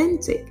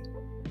authentic,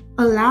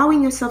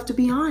 allowing yourself to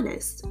be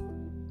honest.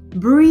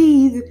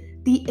 Breathe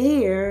the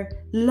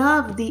air,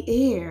 love the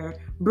air,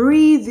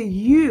 breathe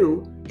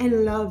you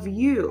and love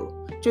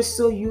you, just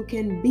so you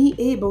can be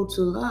able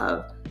to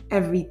love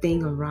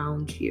everything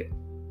around you.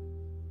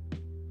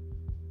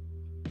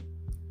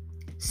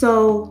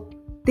 So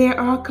there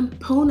are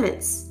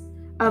components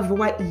of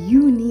what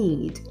you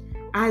need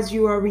as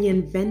you are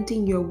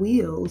reinventing your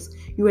wheels.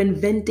 You're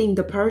inventing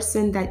the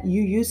person that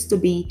you used to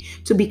be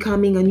to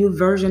becoming a new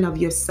version of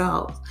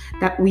yourself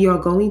that we are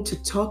going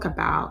to talk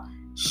about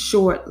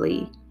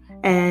shortly.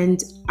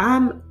 And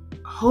I'm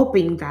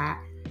hoping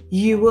that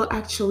you will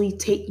actually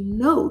take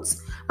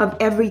notes of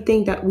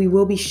everything that we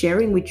will be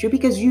sharing with you,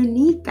 because you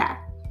need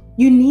that.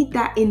 You need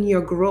that in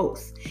your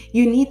growth.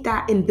 You need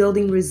that in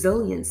building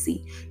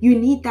resiliency. You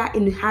need that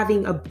in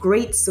having a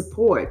great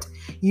support.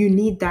 You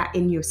need that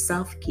in your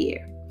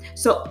self-care.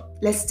 So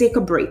let's take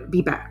a break.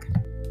 Be back.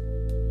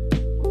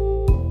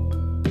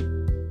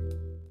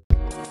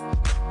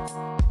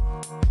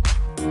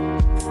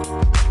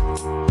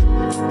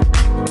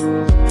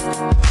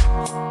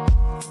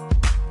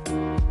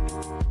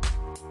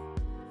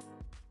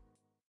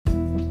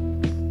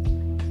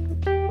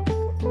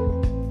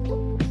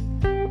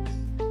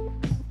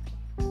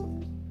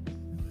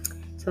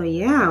 So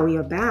yeah, we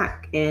are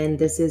back, and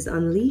this is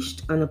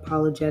Unleashed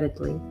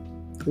Unapologetically.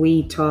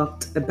 We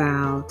talked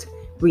about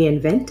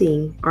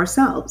reinventing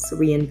ourselves,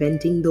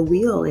 reinventing the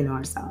wheel in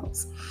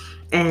ourselves.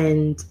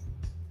 And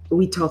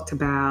we talked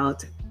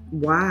about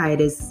why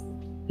it is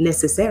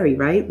necessary,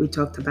 right? We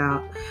talked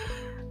about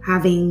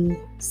having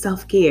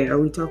self-care.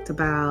 We talked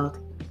about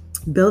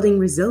building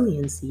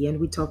resiliency, and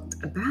we talked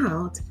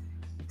about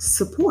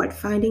support,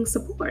 finding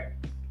support.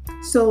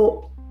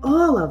 So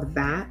all of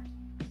that,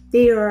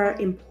 they are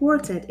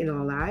important in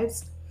our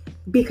lives,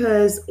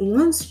 because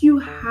once you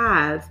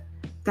have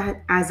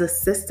that as a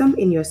system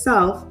in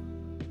yourself,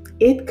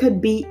 it could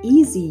be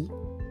easy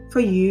for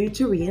you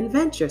to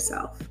reinvent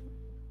yourself.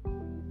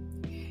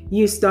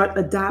 You start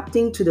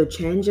adapting to the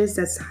changes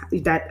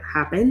that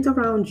happened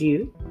around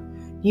you.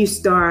 You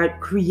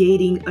start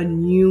creating a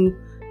new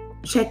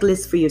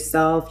checklist for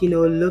yourself,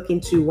 look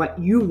into what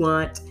you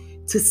want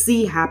to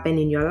see happen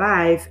in your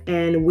life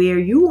and where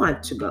you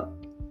want to go.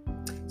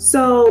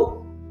 So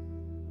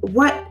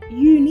what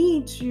you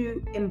need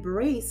to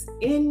embrace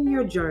in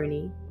your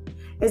journey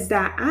is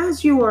that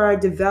as you are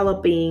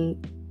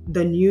developing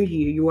the new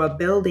you are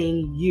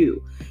building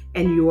you,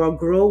 and you are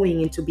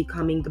growing into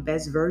becoming the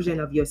best version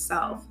of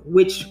yourself,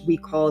 which we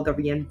call the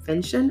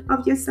reinvention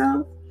of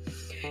yourself,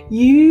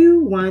 you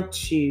want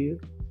to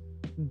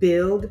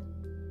build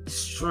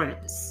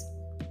strengths.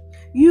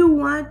 You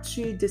want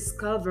to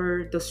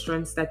discover the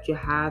strengths that you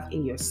have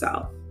in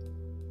yourself.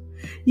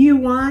 You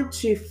want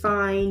to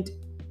find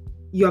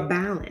your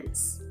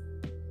balance,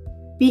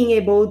 being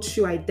able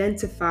to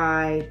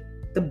identify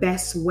the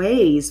best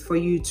ways for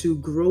you to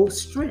grow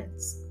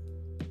strengths.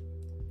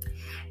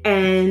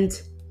 And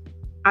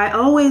I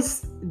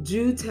always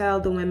do tell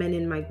the women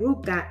in my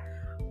group that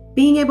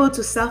being able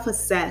to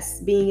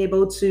self-assess, being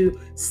able to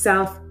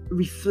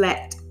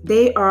self-reflect,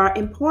 they are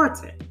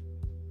important.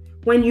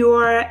 When you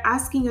are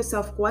asking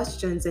yourself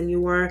questions and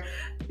you are,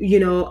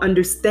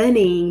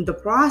 understanding the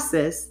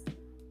process,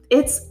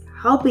 it's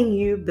helping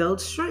you build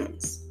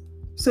strengths.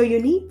 So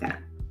you need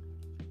that.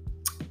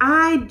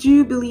 I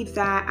do believe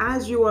that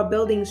as you are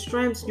building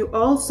strengths, you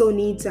also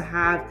need to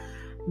have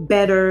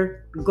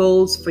better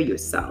goals for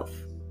yourself.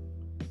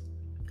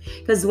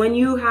 Because when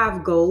you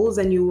have goals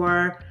and you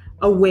are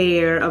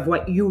aware of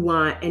what you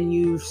want and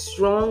you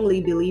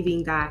strongly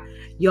believing that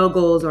your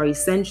goals are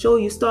essential,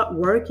 you start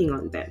working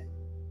on them.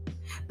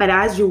 But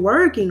as you're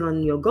working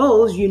on your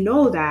goals, you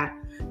know that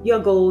your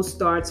goal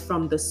starts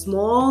from the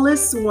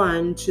smallest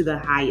one to the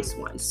highest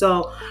one.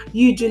 So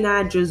you do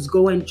not just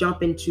go and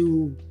jump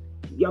into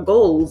your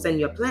goals and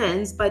your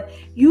plans, but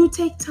you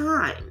take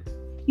time,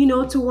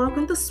 to work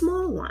on the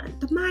small one,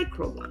 the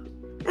micro one.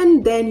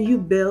 And then you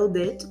build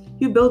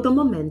the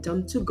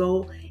momentum to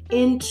go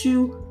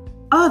into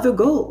other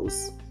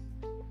goals.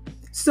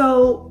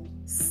 So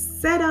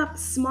set up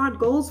smart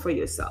goals for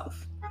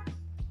yourself,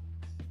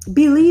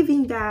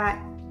 believing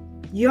that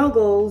your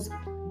goals,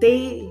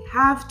 they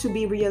have to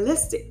be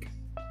realistic.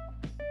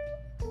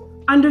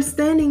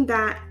 Understanding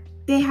that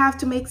they have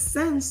to make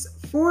sense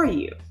for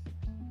you.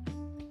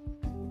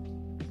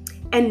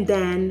 And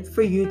then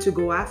for you to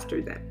go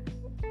after them.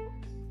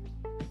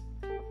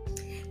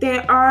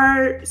 There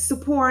are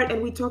support,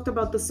 and we talked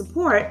about the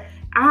support,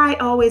 I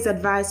always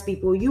advise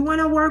people, you want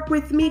to work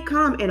with me?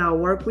 Come and I'll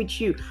work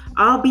with you.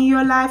 I'll be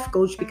your life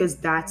coach because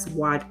that's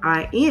what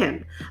I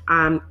am.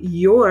 I'm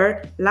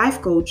your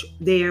life coach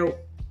there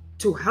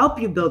to help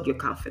you build your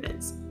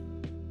confidence.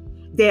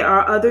 There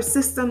are other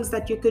systems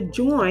that you could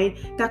join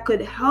that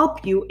could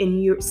help you in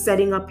your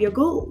setting up your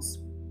goals.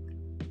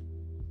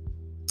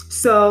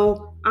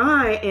 So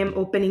I am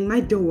opening my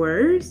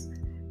doors,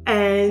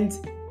 and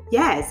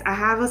yes, I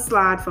have a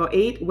slot for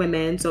 8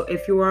 women. So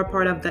if you are a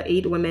part of the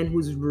 8 women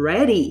who's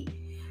ready,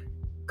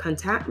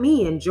 contact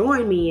me and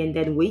join me, and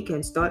then we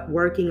can start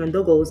working on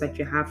the goals that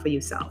you have for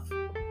yourself.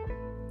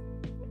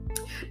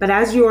 But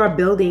as you are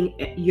building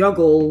your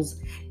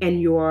goals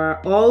and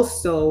you're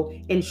also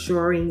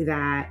ensuring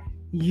that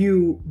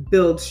you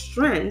build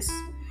strengths,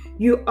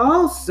 you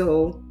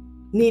also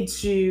need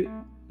to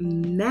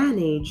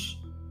manage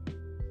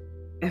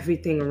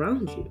everything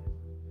around you.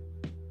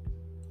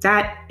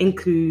 That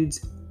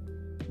includes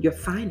your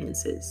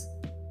finances.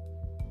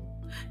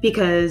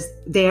 Because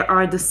there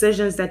are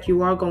decisions that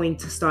you are going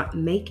to start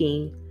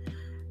making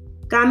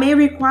that may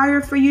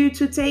require for you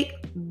to take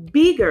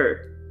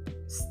bigger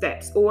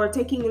steps or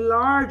taking a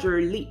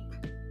larger leap.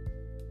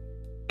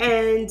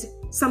 And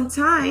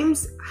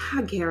sometimes,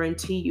 I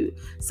guarantee you,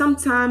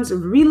 sometimes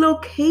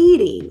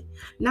relocating,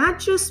 not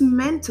just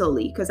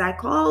mentally, because I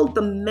call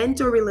the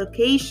mental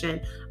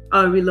relocation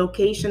a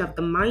relocation of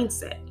the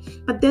mindset,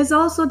 but there's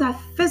also that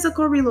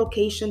physical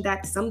relocation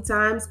that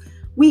sometimes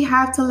we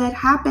have to let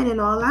happen in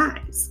our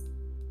lives.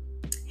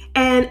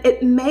 And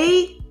it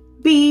may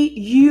be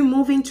you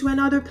moving to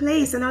another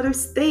place, another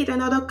state,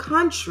 another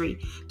country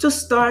to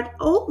start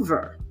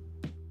over.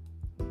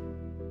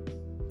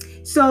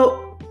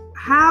 So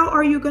how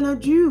are you going to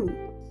do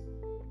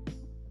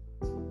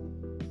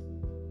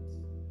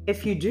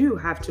if you do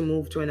have to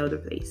move to another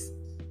place?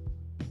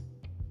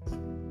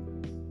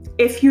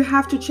 If you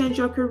have to change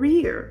your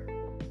career,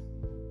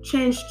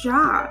 change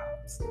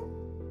jobs,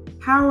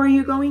 how are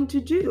you going to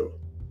do?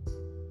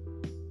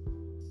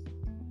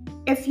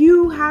 If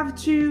you have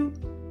to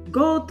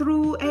go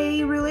through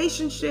a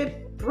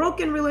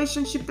broken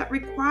relationship that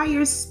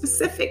requires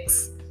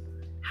specifics,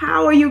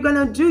 how are you going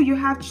to do? You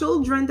have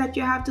children that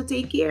you have to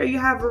take care of. You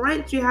have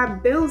rent. You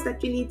have bills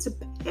that you need to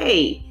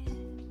pay.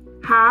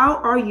 How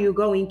are you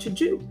going to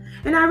do?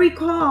 And I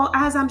recall,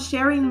 as I'm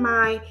sharing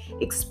my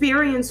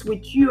experience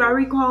with you, I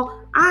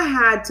recall I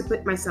had to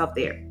put myself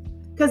there.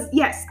 Because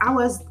yes, I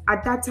was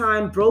at that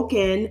time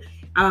broken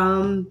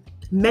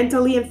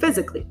mentally and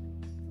physically.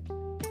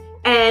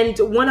 And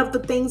one of the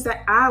things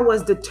that I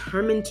was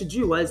determined to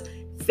do was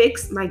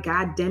fix my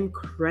goddamn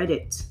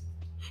credit.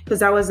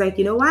 Because I was like,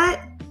 you know what?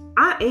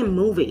 I am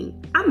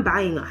moving. I'm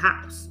buying a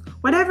house.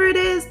 Whatever it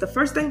is, the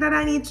first thing that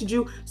I need to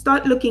do,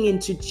 start looking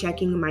into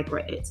checking my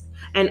credits.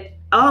 And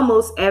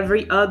almost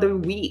every other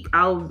week,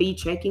 I'll be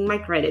checking my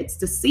credits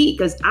to see,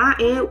 because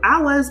I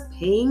was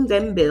paying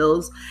them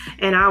bills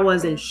and I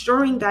was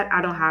ensuring that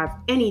I don't have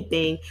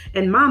anything.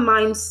 And my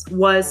mind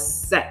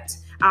was set.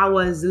 I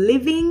was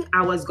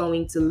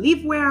going to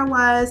live where I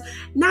was,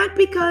 not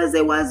because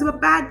it was a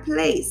bad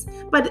place,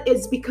 but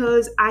it's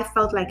because I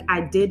felt like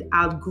I did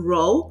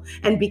outgrow.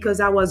 And because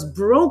I was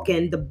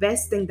broken, the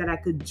best thing that I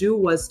could do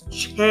was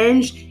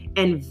change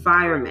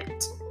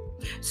environment.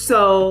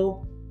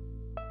 So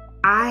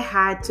I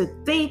had to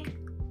think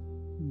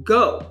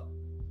go.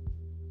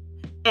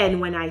 And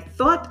when I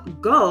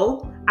thought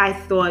go, I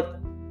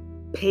thought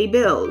pay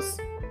bills,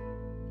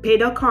 pay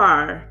the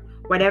car.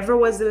 Whatever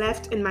was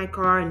left in my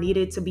car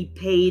needed to be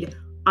paid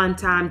on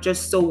time,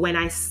 just so when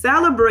I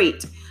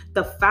celebrate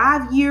the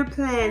 5-year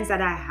plans that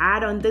I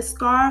had on this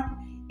car,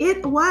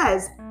 it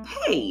was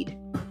paid.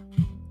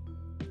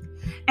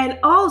 And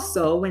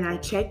also, when I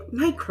checked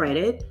my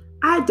credit,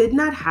 I did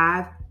not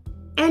have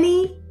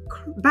any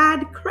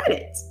bad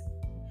credits.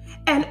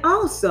 And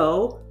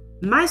also,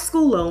 my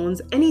school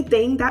loans,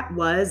 anything that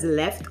was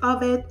left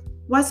of it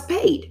was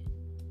paid.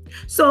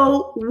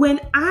 So when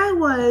I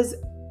was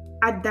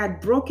at that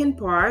broken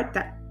part,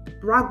 that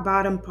rock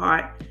bottom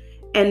part,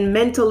 and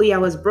mentally I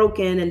was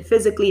broken and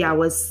physically I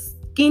was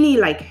skinny,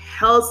 like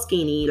hell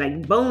skinny,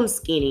 like bone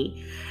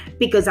skinny,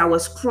 because I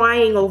was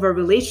crying over a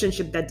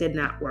relationship that did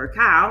not work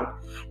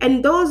out.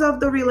 And those of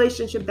the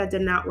relationship that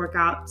did not work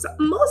out, so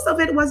most of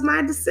it was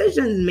my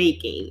decision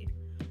making.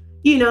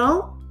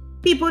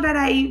 People that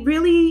I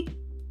really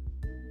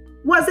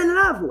was in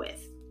love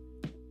with.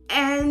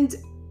 And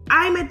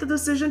I made the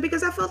decision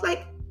because I felt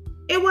like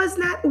it was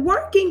not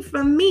working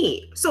for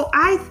me. So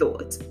I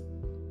thought.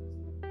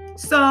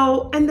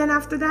 And then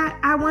after that,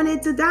 I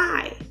wanted to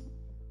die.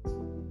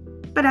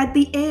 But at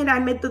the end, I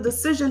made the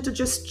decision to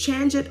just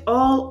change it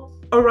all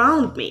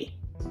around me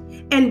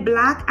and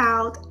black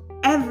out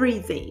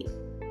everything.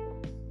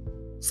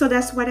 So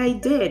that's what I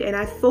did. And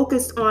I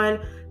focused on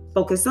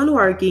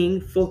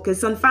working,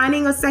 focused on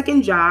finding a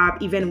second job.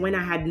 Even when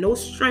I had no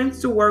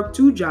strength to work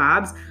 2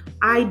 jobs,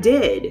 I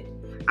did.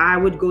 I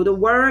would go to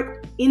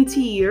work in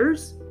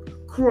tears,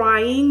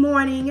 crying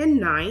morning and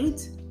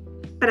night,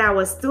 but I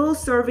was still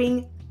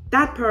serving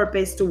that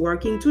purpose to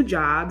working two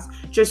jobs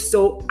just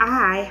so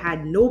I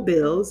had no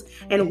bills,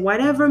 and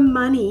whatever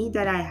money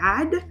that I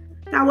had,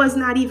 that was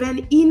not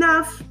even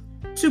enough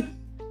to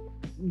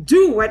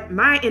do what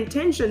my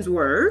intentions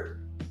were.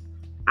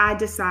 I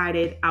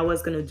decided I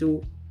was going to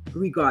do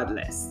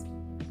regardless.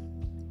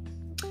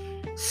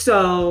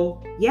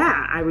 So,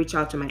 yeah, I reached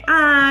out to my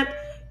aunt,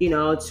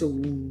 to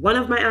one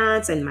of my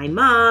aunts and my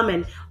mom,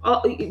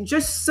 and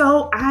just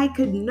so I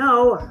could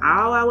know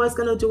how I was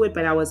going to do it,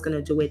 but I was going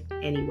to do it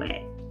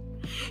anyway.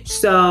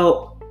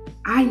 So,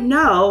 I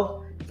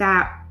know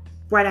that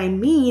what I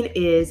mean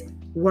is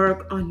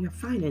work on your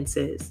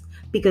finances,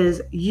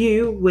 because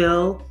you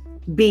will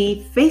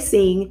be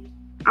facing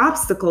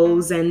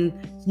obstacles and,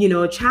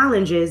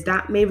 challenges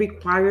that may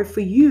require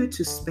for you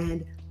to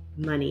spend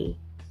money.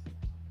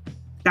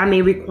 That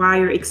may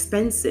require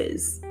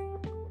expenses.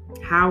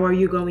 How are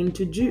you going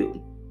to do?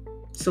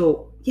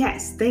 So,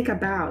 yes, think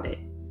about it.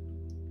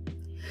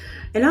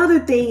 Another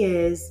thing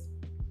is,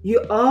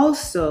 you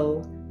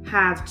also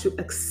have to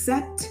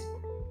accept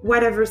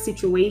whatever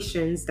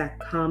situations that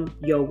come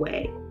your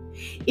way.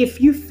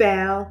 If you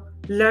fail,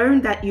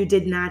 learn that you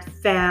did not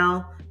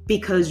fail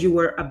because you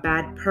were a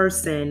bad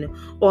person,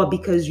 or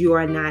because you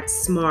are not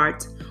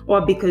smart,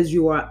 or because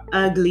you are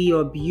ugly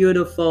or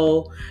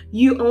beautiful.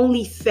 You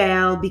only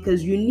fail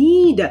because you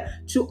need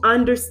to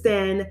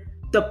understand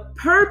the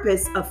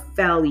purpose of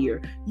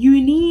failure.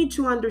 You need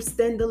to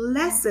understand the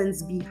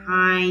lessons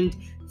behind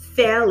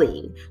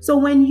failing. So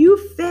when you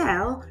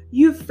fail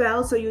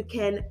so you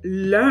can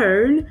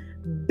learn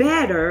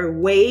better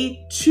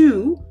way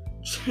to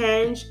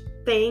change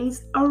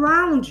things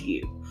around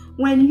you.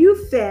 When you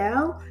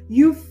fail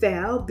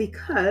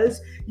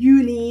because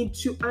you need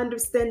to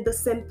understand the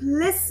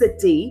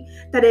simplicity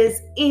that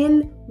is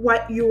in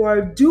what you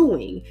are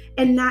doing,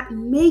 and not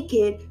make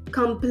it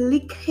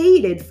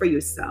complicated for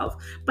yourself,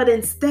 but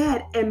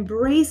instead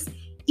embrace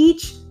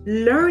each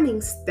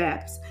learning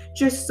steps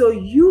just so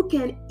you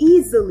can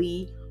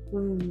easily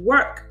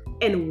work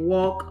and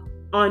walk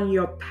on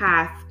your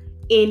path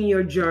in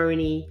your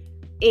journey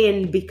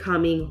in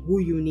becoming who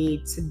you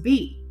need to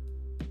be.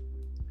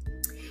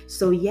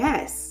 So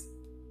yes,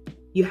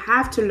 you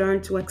have to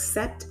learn to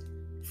accept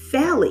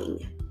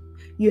failing.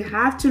 You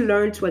have to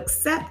learn to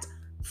accept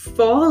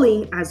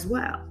falling as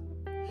well.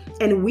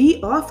 And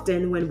we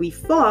often, when we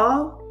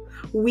fall,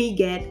 we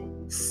get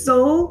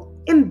so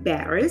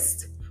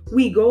embarrassed,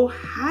 we go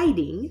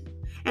hiding.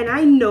 And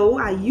I know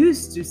I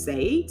used to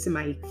say to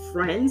my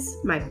friends,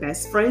 my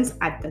best friends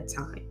at the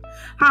time,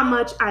 how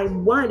much I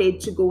wanted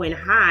to go and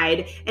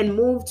hide and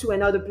move to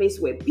another place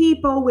where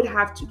people would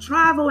have to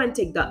travel and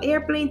take the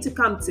airplane to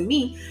come to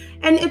me.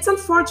 And it's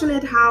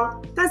unfortunate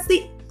how that's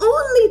the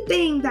only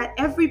thing that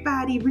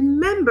everybody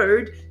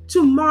remembered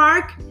to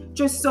mark,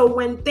 just so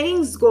when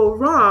things go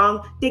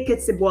wrong, they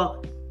could say,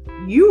 well,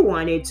 you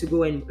wanted to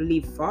go and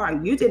live far.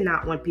 You did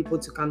not want people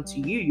to come to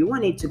you. You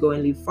wanted to go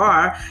and live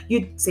far.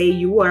 You'd say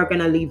you were going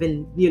to live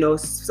in,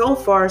 so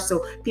far,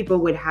 so people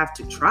would have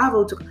to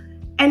travel to.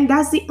 And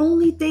that's the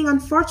only thing,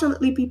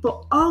 unfortunately,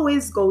 people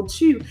always go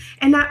to,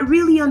 and not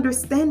really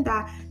understand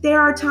that there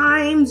are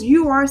times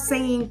you are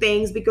saying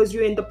things because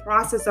you're in the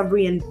process of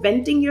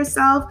reinventing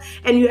yourself,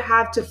 and you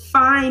have to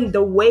find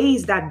the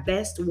ways that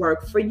best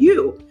work for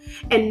you,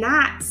 and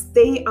not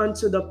stay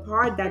onto the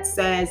part that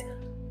says,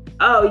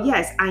 oh,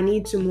 yes, I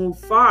need to move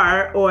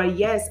far, or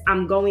yes,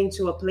 I'm going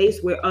to a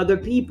place where other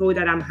people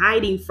that I'm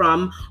hiding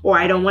from or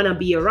I don't want to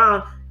be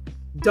around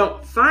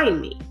don't find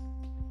me.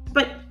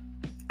 But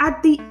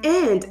at the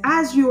end,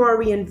 as you are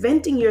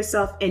reinventing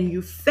yourself and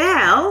you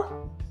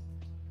fail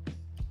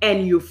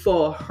and you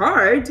fall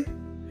hard,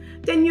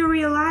 then you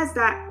realize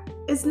that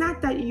it's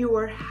not that you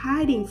were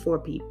hiding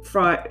for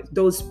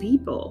those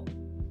people.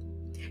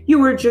 You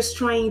were just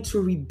trying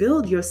to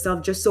rebuild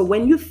yourself, just so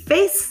when you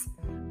face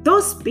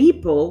those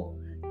people,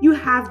 you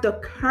have the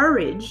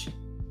courage,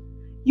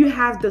 you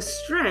have the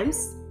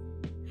strength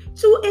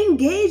to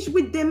engage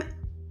with them,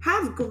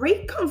 have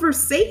great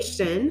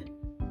conversation,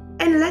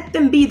 and let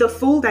them be the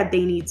fool that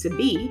they need to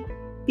be,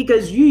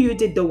 because you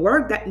did the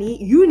work that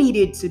you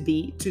needed to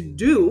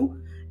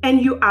do,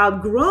 and you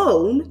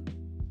outgrown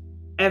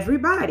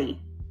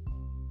everybody.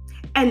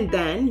 And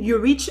then you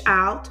reach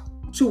out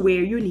to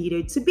where you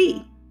needed to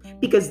be,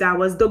 because that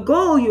was the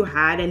goal you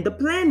had and the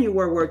plan you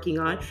were working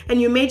on, and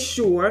you made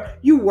sure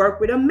you work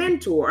with a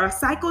mentor, a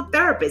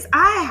psychotherapist.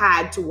 I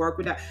had to work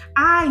with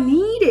I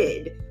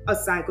needed a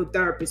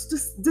psychotherapist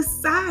to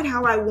decide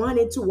how I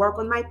wanted to work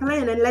on my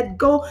plan and let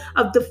go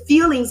of the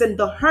feelings and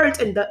the hurt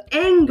and the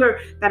anger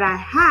that I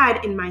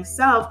had in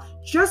myself,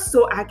 just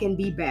so I can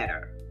be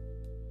better.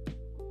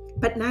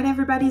 But not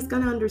everybody's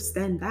going to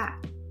understand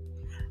that.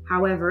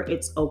 However,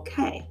 it's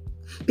okay,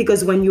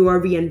 because when you are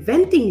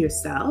reinventing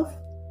yourself,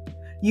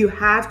 you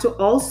have to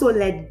also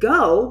let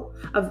go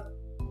of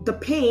the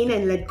pain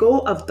and let go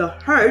of the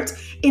hurt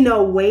in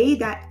a way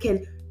that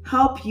can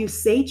help you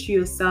say to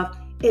yourself,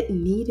 it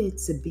needed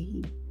to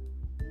be.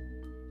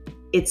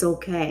 It's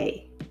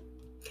okay.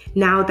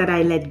 Now that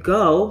I let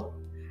go,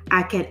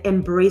 I can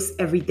embrace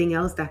everything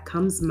else that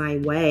comes my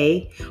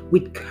way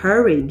with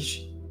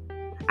courage.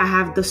 I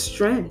have the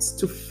strength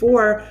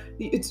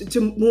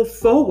to move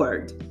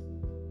forward,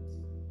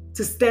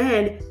 to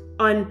stand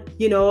on,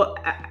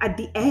 at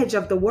the edge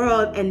of the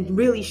world and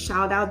really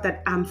shout out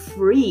that I'm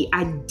free.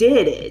 I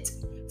did it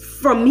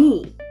for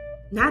me,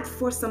 not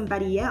for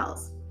somebody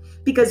else.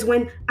 Because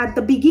when at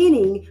the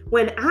beginning,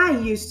 when I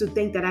used to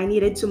think that I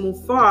needed to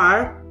move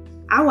far,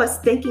 I was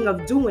thinking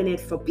of doing it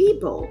for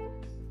people,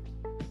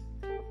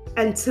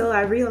 until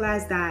I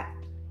realized that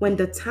when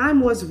the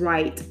time was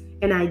right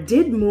and I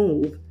did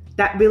move,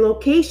 that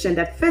relocation,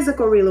 that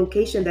physical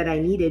relocation that I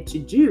needed to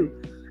do,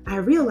 I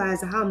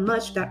realized how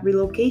much that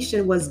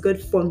relocation was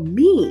good for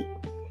me.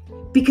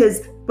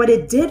 Because what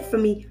it did for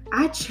me,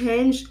 I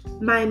changed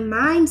my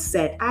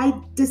mindset. I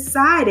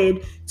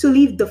decided to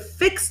leave the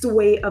fixed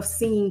way of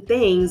seeing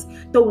things,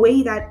 the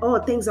way that,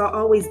 things are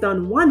always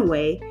done one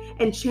way,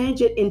 and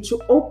change it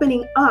into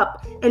opening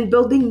up and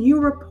building new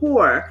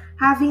rapport,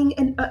 having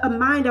a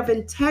mind of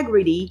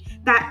integrity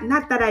that,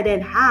 not that I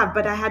didn't have,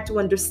 but I had to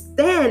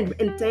understand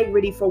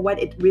integrity for what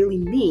it really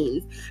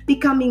means,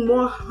 becoming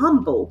more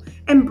humble,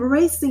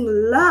 embracing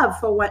love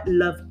for what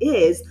love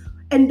is,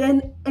 and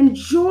then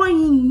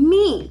enjoying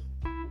me,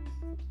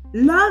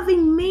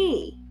 loving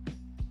me,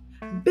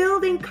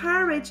 building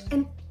courage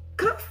and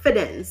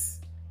confidence.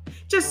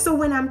 Just so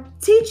when I'm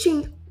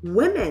teaching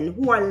women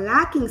who are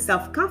lacking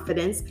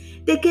self-confidence,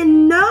 they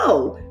can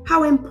know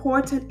how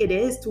important it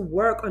is to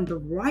work on the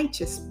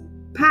righteous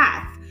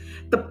path,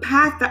 the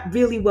path that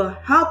really will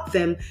help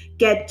them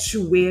get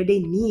to where they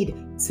need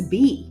to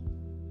be.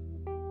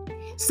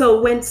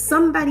 So when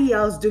somebody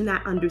else do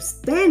not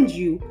understand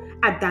you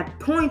at that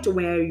point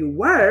where you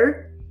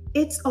were,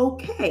 it's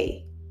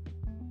okay.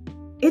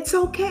 It's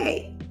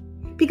okay.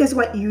 Because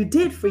what you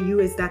did for you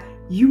is that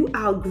you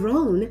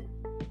outgrown,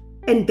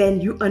 and then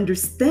you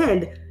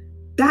understand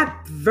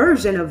that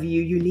version of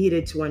you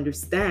needed to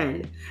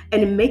understand.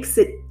 And it makes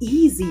it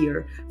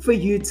easier for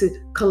you to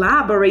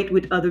collaborate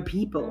with other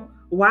people.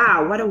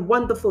 Wow, what a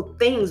wonderful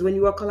things when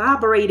you are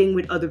collaborating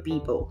with other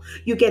people.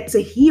 You get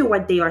to hear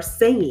what they are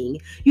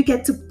saying. You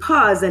get to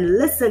pause and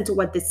listen to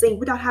what they're saying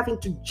without having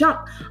to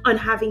jump on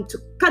having to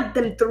cut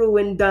them through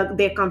in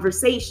their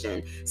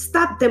conversation.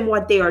 Stop them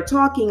what they are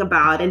talking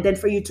about, and then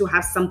for you to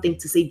have something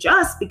to say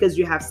just because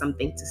you have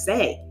something to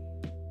say.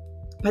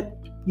 But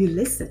you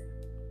listen.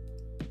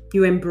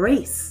 You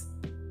embrace.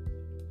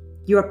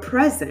 You're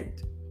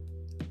present.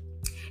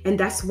 And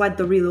that's what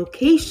the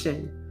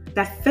relocation,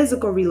 that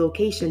physical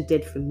relocation,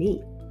 did for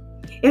me.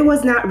 It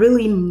was not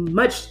really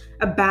much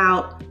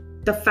about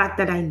the fact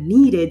that I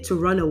needed to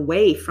run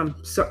away from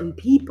certain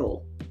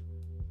people,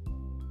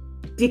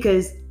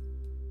 because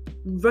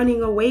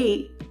running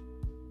away,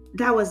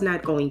 that was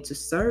not going to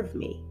serve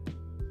me.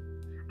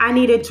 I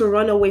needed to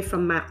run away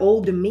from my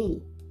old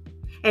me.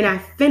 And I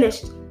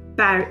finished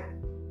by,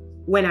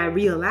 when I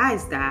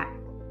realized that,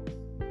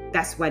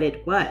 that's what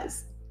it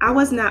was. I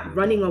was not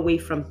running away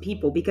from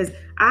people because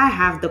I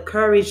have the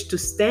courage to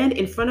stand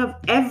in front of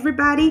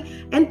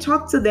everybody and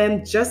talk to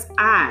them just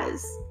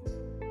as.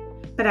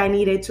 But I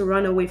needed to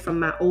run away from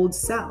my old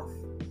self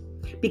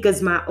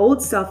because my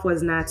old self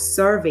was not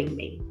serving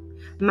me.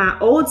 My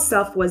old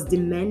self was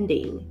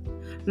demanding.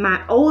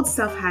 My old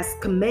self has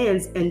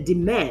commands and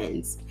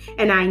demands,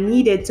 and I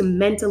needed to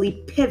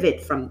mentally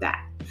pivot from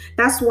that.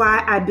 That's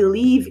why I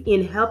believe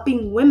in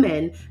helping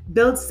women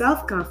build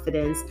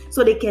self-confidence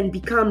so they can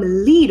become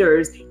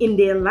leaders in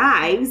their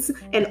lives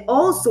and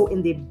also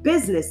in their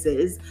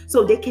businesses,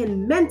 so they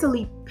can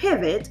mentally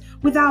pivot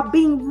without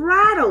being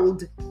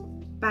rattled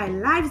by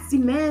life's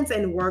demands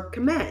and work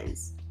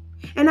commands.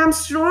 And I'm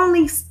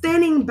strongly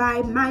standing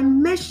by my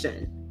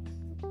mission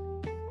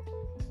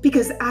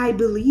because I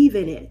believe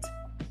in it.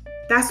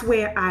 That's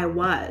where I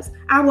was.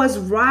 I was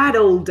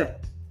rattled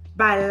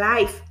by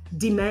life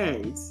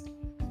demands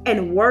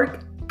and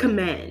work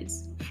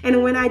commands.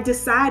 And when I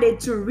decided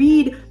to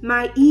read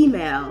my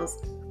emails,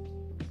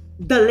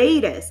 the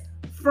latest,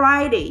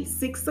 Friday,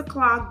 6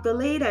 o'clock, the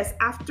latest.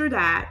 After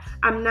that,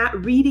 I'm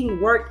not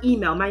reading work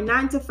email. My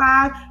 9 to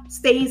 5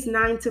 stays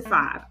 9 to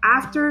 5.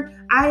 After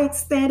I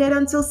extend it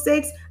until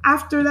 6,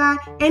 after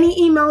that,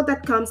 any email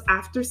that comes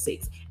after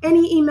 6,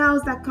 any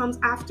emails that comes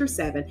after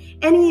 7,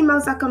 any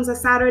emails that comes on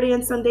Saturday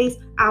and Sundays,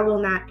 I will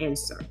not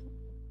answer.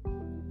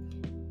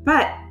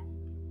 But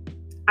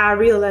I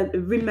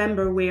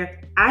remember where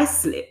I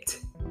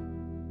slipped,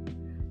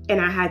 and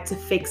I had to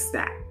fix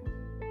that.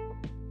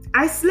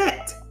 I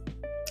slipped.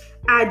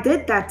 I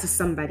did that to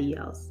somebody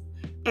else,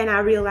 and I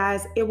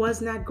realized it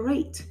was not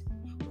great.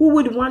 Who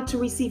would want to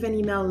receive an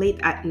email late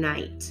at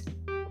night?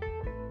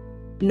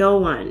 No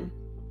one.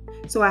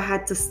 So I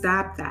had to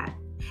stop that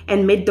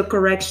and made the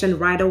correction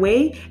right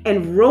away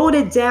and wrote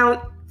it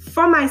down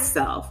for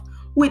myself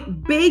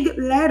with big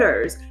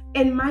letters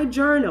in my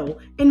journal,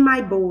 in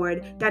my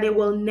board, that it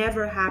will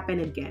never happen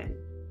again.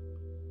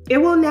 It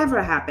will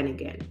never happen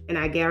again, and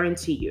I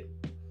guarantee you.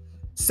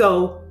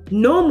 So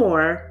no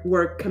more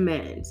work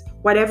commands.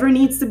 Whatever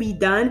needs to be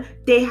done,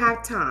 they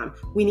have time.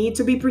 We need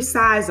to be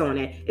precise on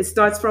it. It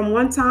starts from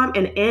one time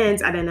and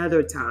ends at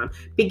another time,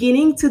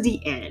 beginning to the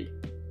end.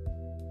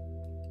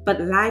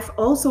 But life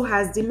also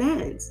has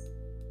demands.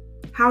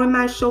 How am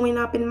I showing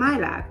up in my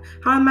life?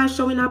 How am I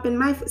showing up in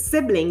my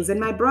siblings and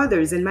my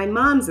brothers and my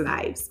mom's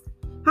lives?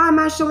 How am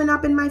I showing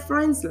up in my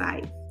friends'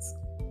 lives?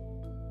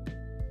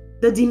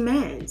 The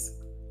demands.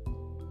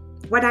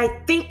 What I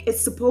think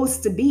it's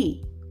supposed to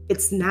be,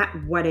 it's not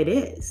what it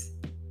is.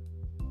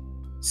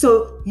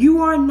 So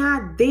you are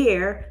not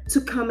there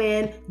to come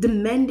in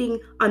demanding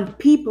on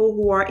people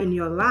who are in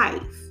your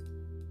life.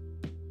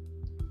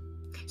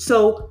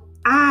 So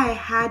I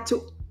had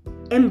to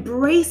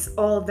embrace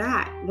all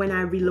that when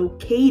I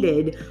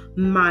relocated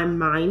my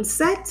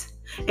mindset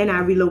and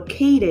I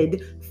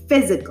relocated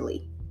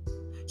physically.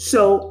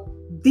 So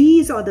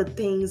these are the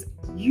things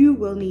you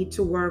will need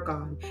to work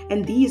on.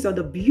 And these are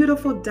the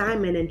beautiful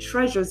diamond and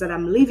treasures that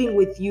I'm leaving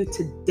with you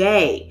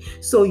today,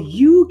 so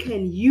you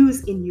can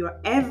use in your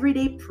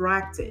everyday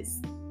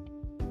practice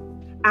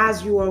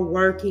as you are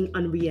working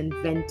on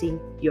reinventing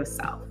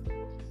yourself.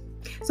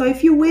 So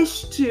if you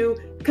wish to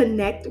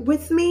connect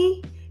with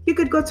me, you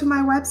could go to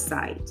my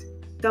website,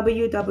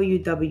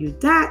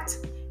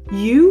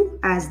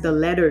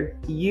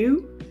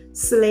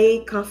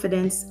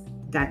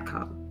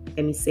 www.slayconfidence.com.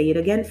 Let me say it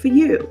again for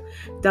you,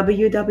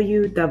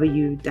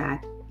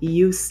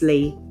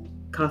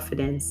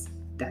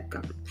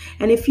 www.slayconfidence.com.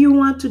 And if you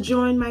want to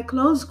join my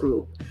closed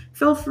group,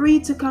 feel free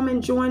to come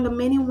and join the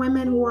many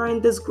women who are in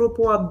this group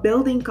who are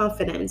building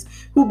confidence,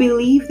 who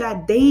believe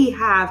that they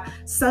have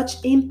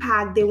such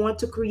impact they want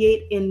to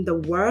create in the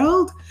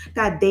world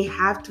that they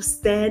have to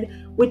stand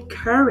with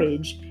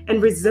courage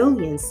and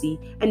resiliency,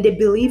 and they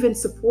believe in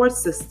support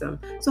system.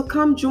 So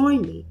come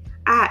join me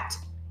at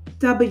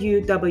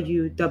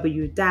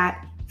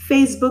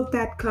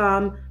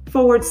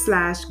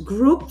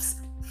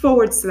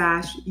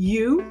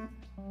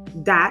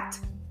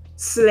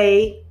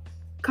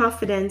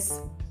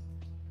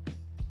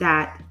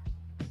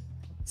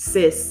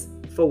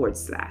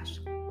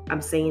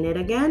I'm saying it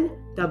again,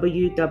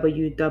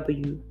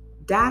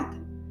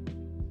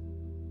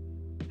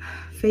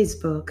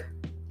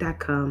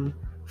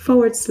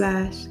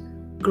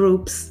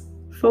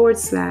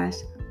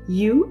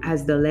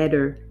 as the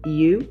letter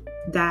U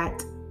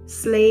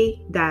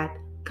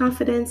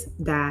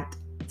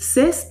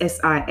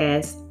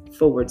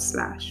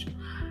 .slay.confidence.sis/.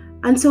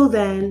 Until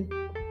then,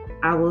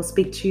 I will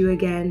speak to you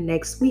again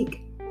next week.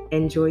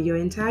 Enjoy your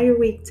entire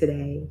week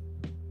today.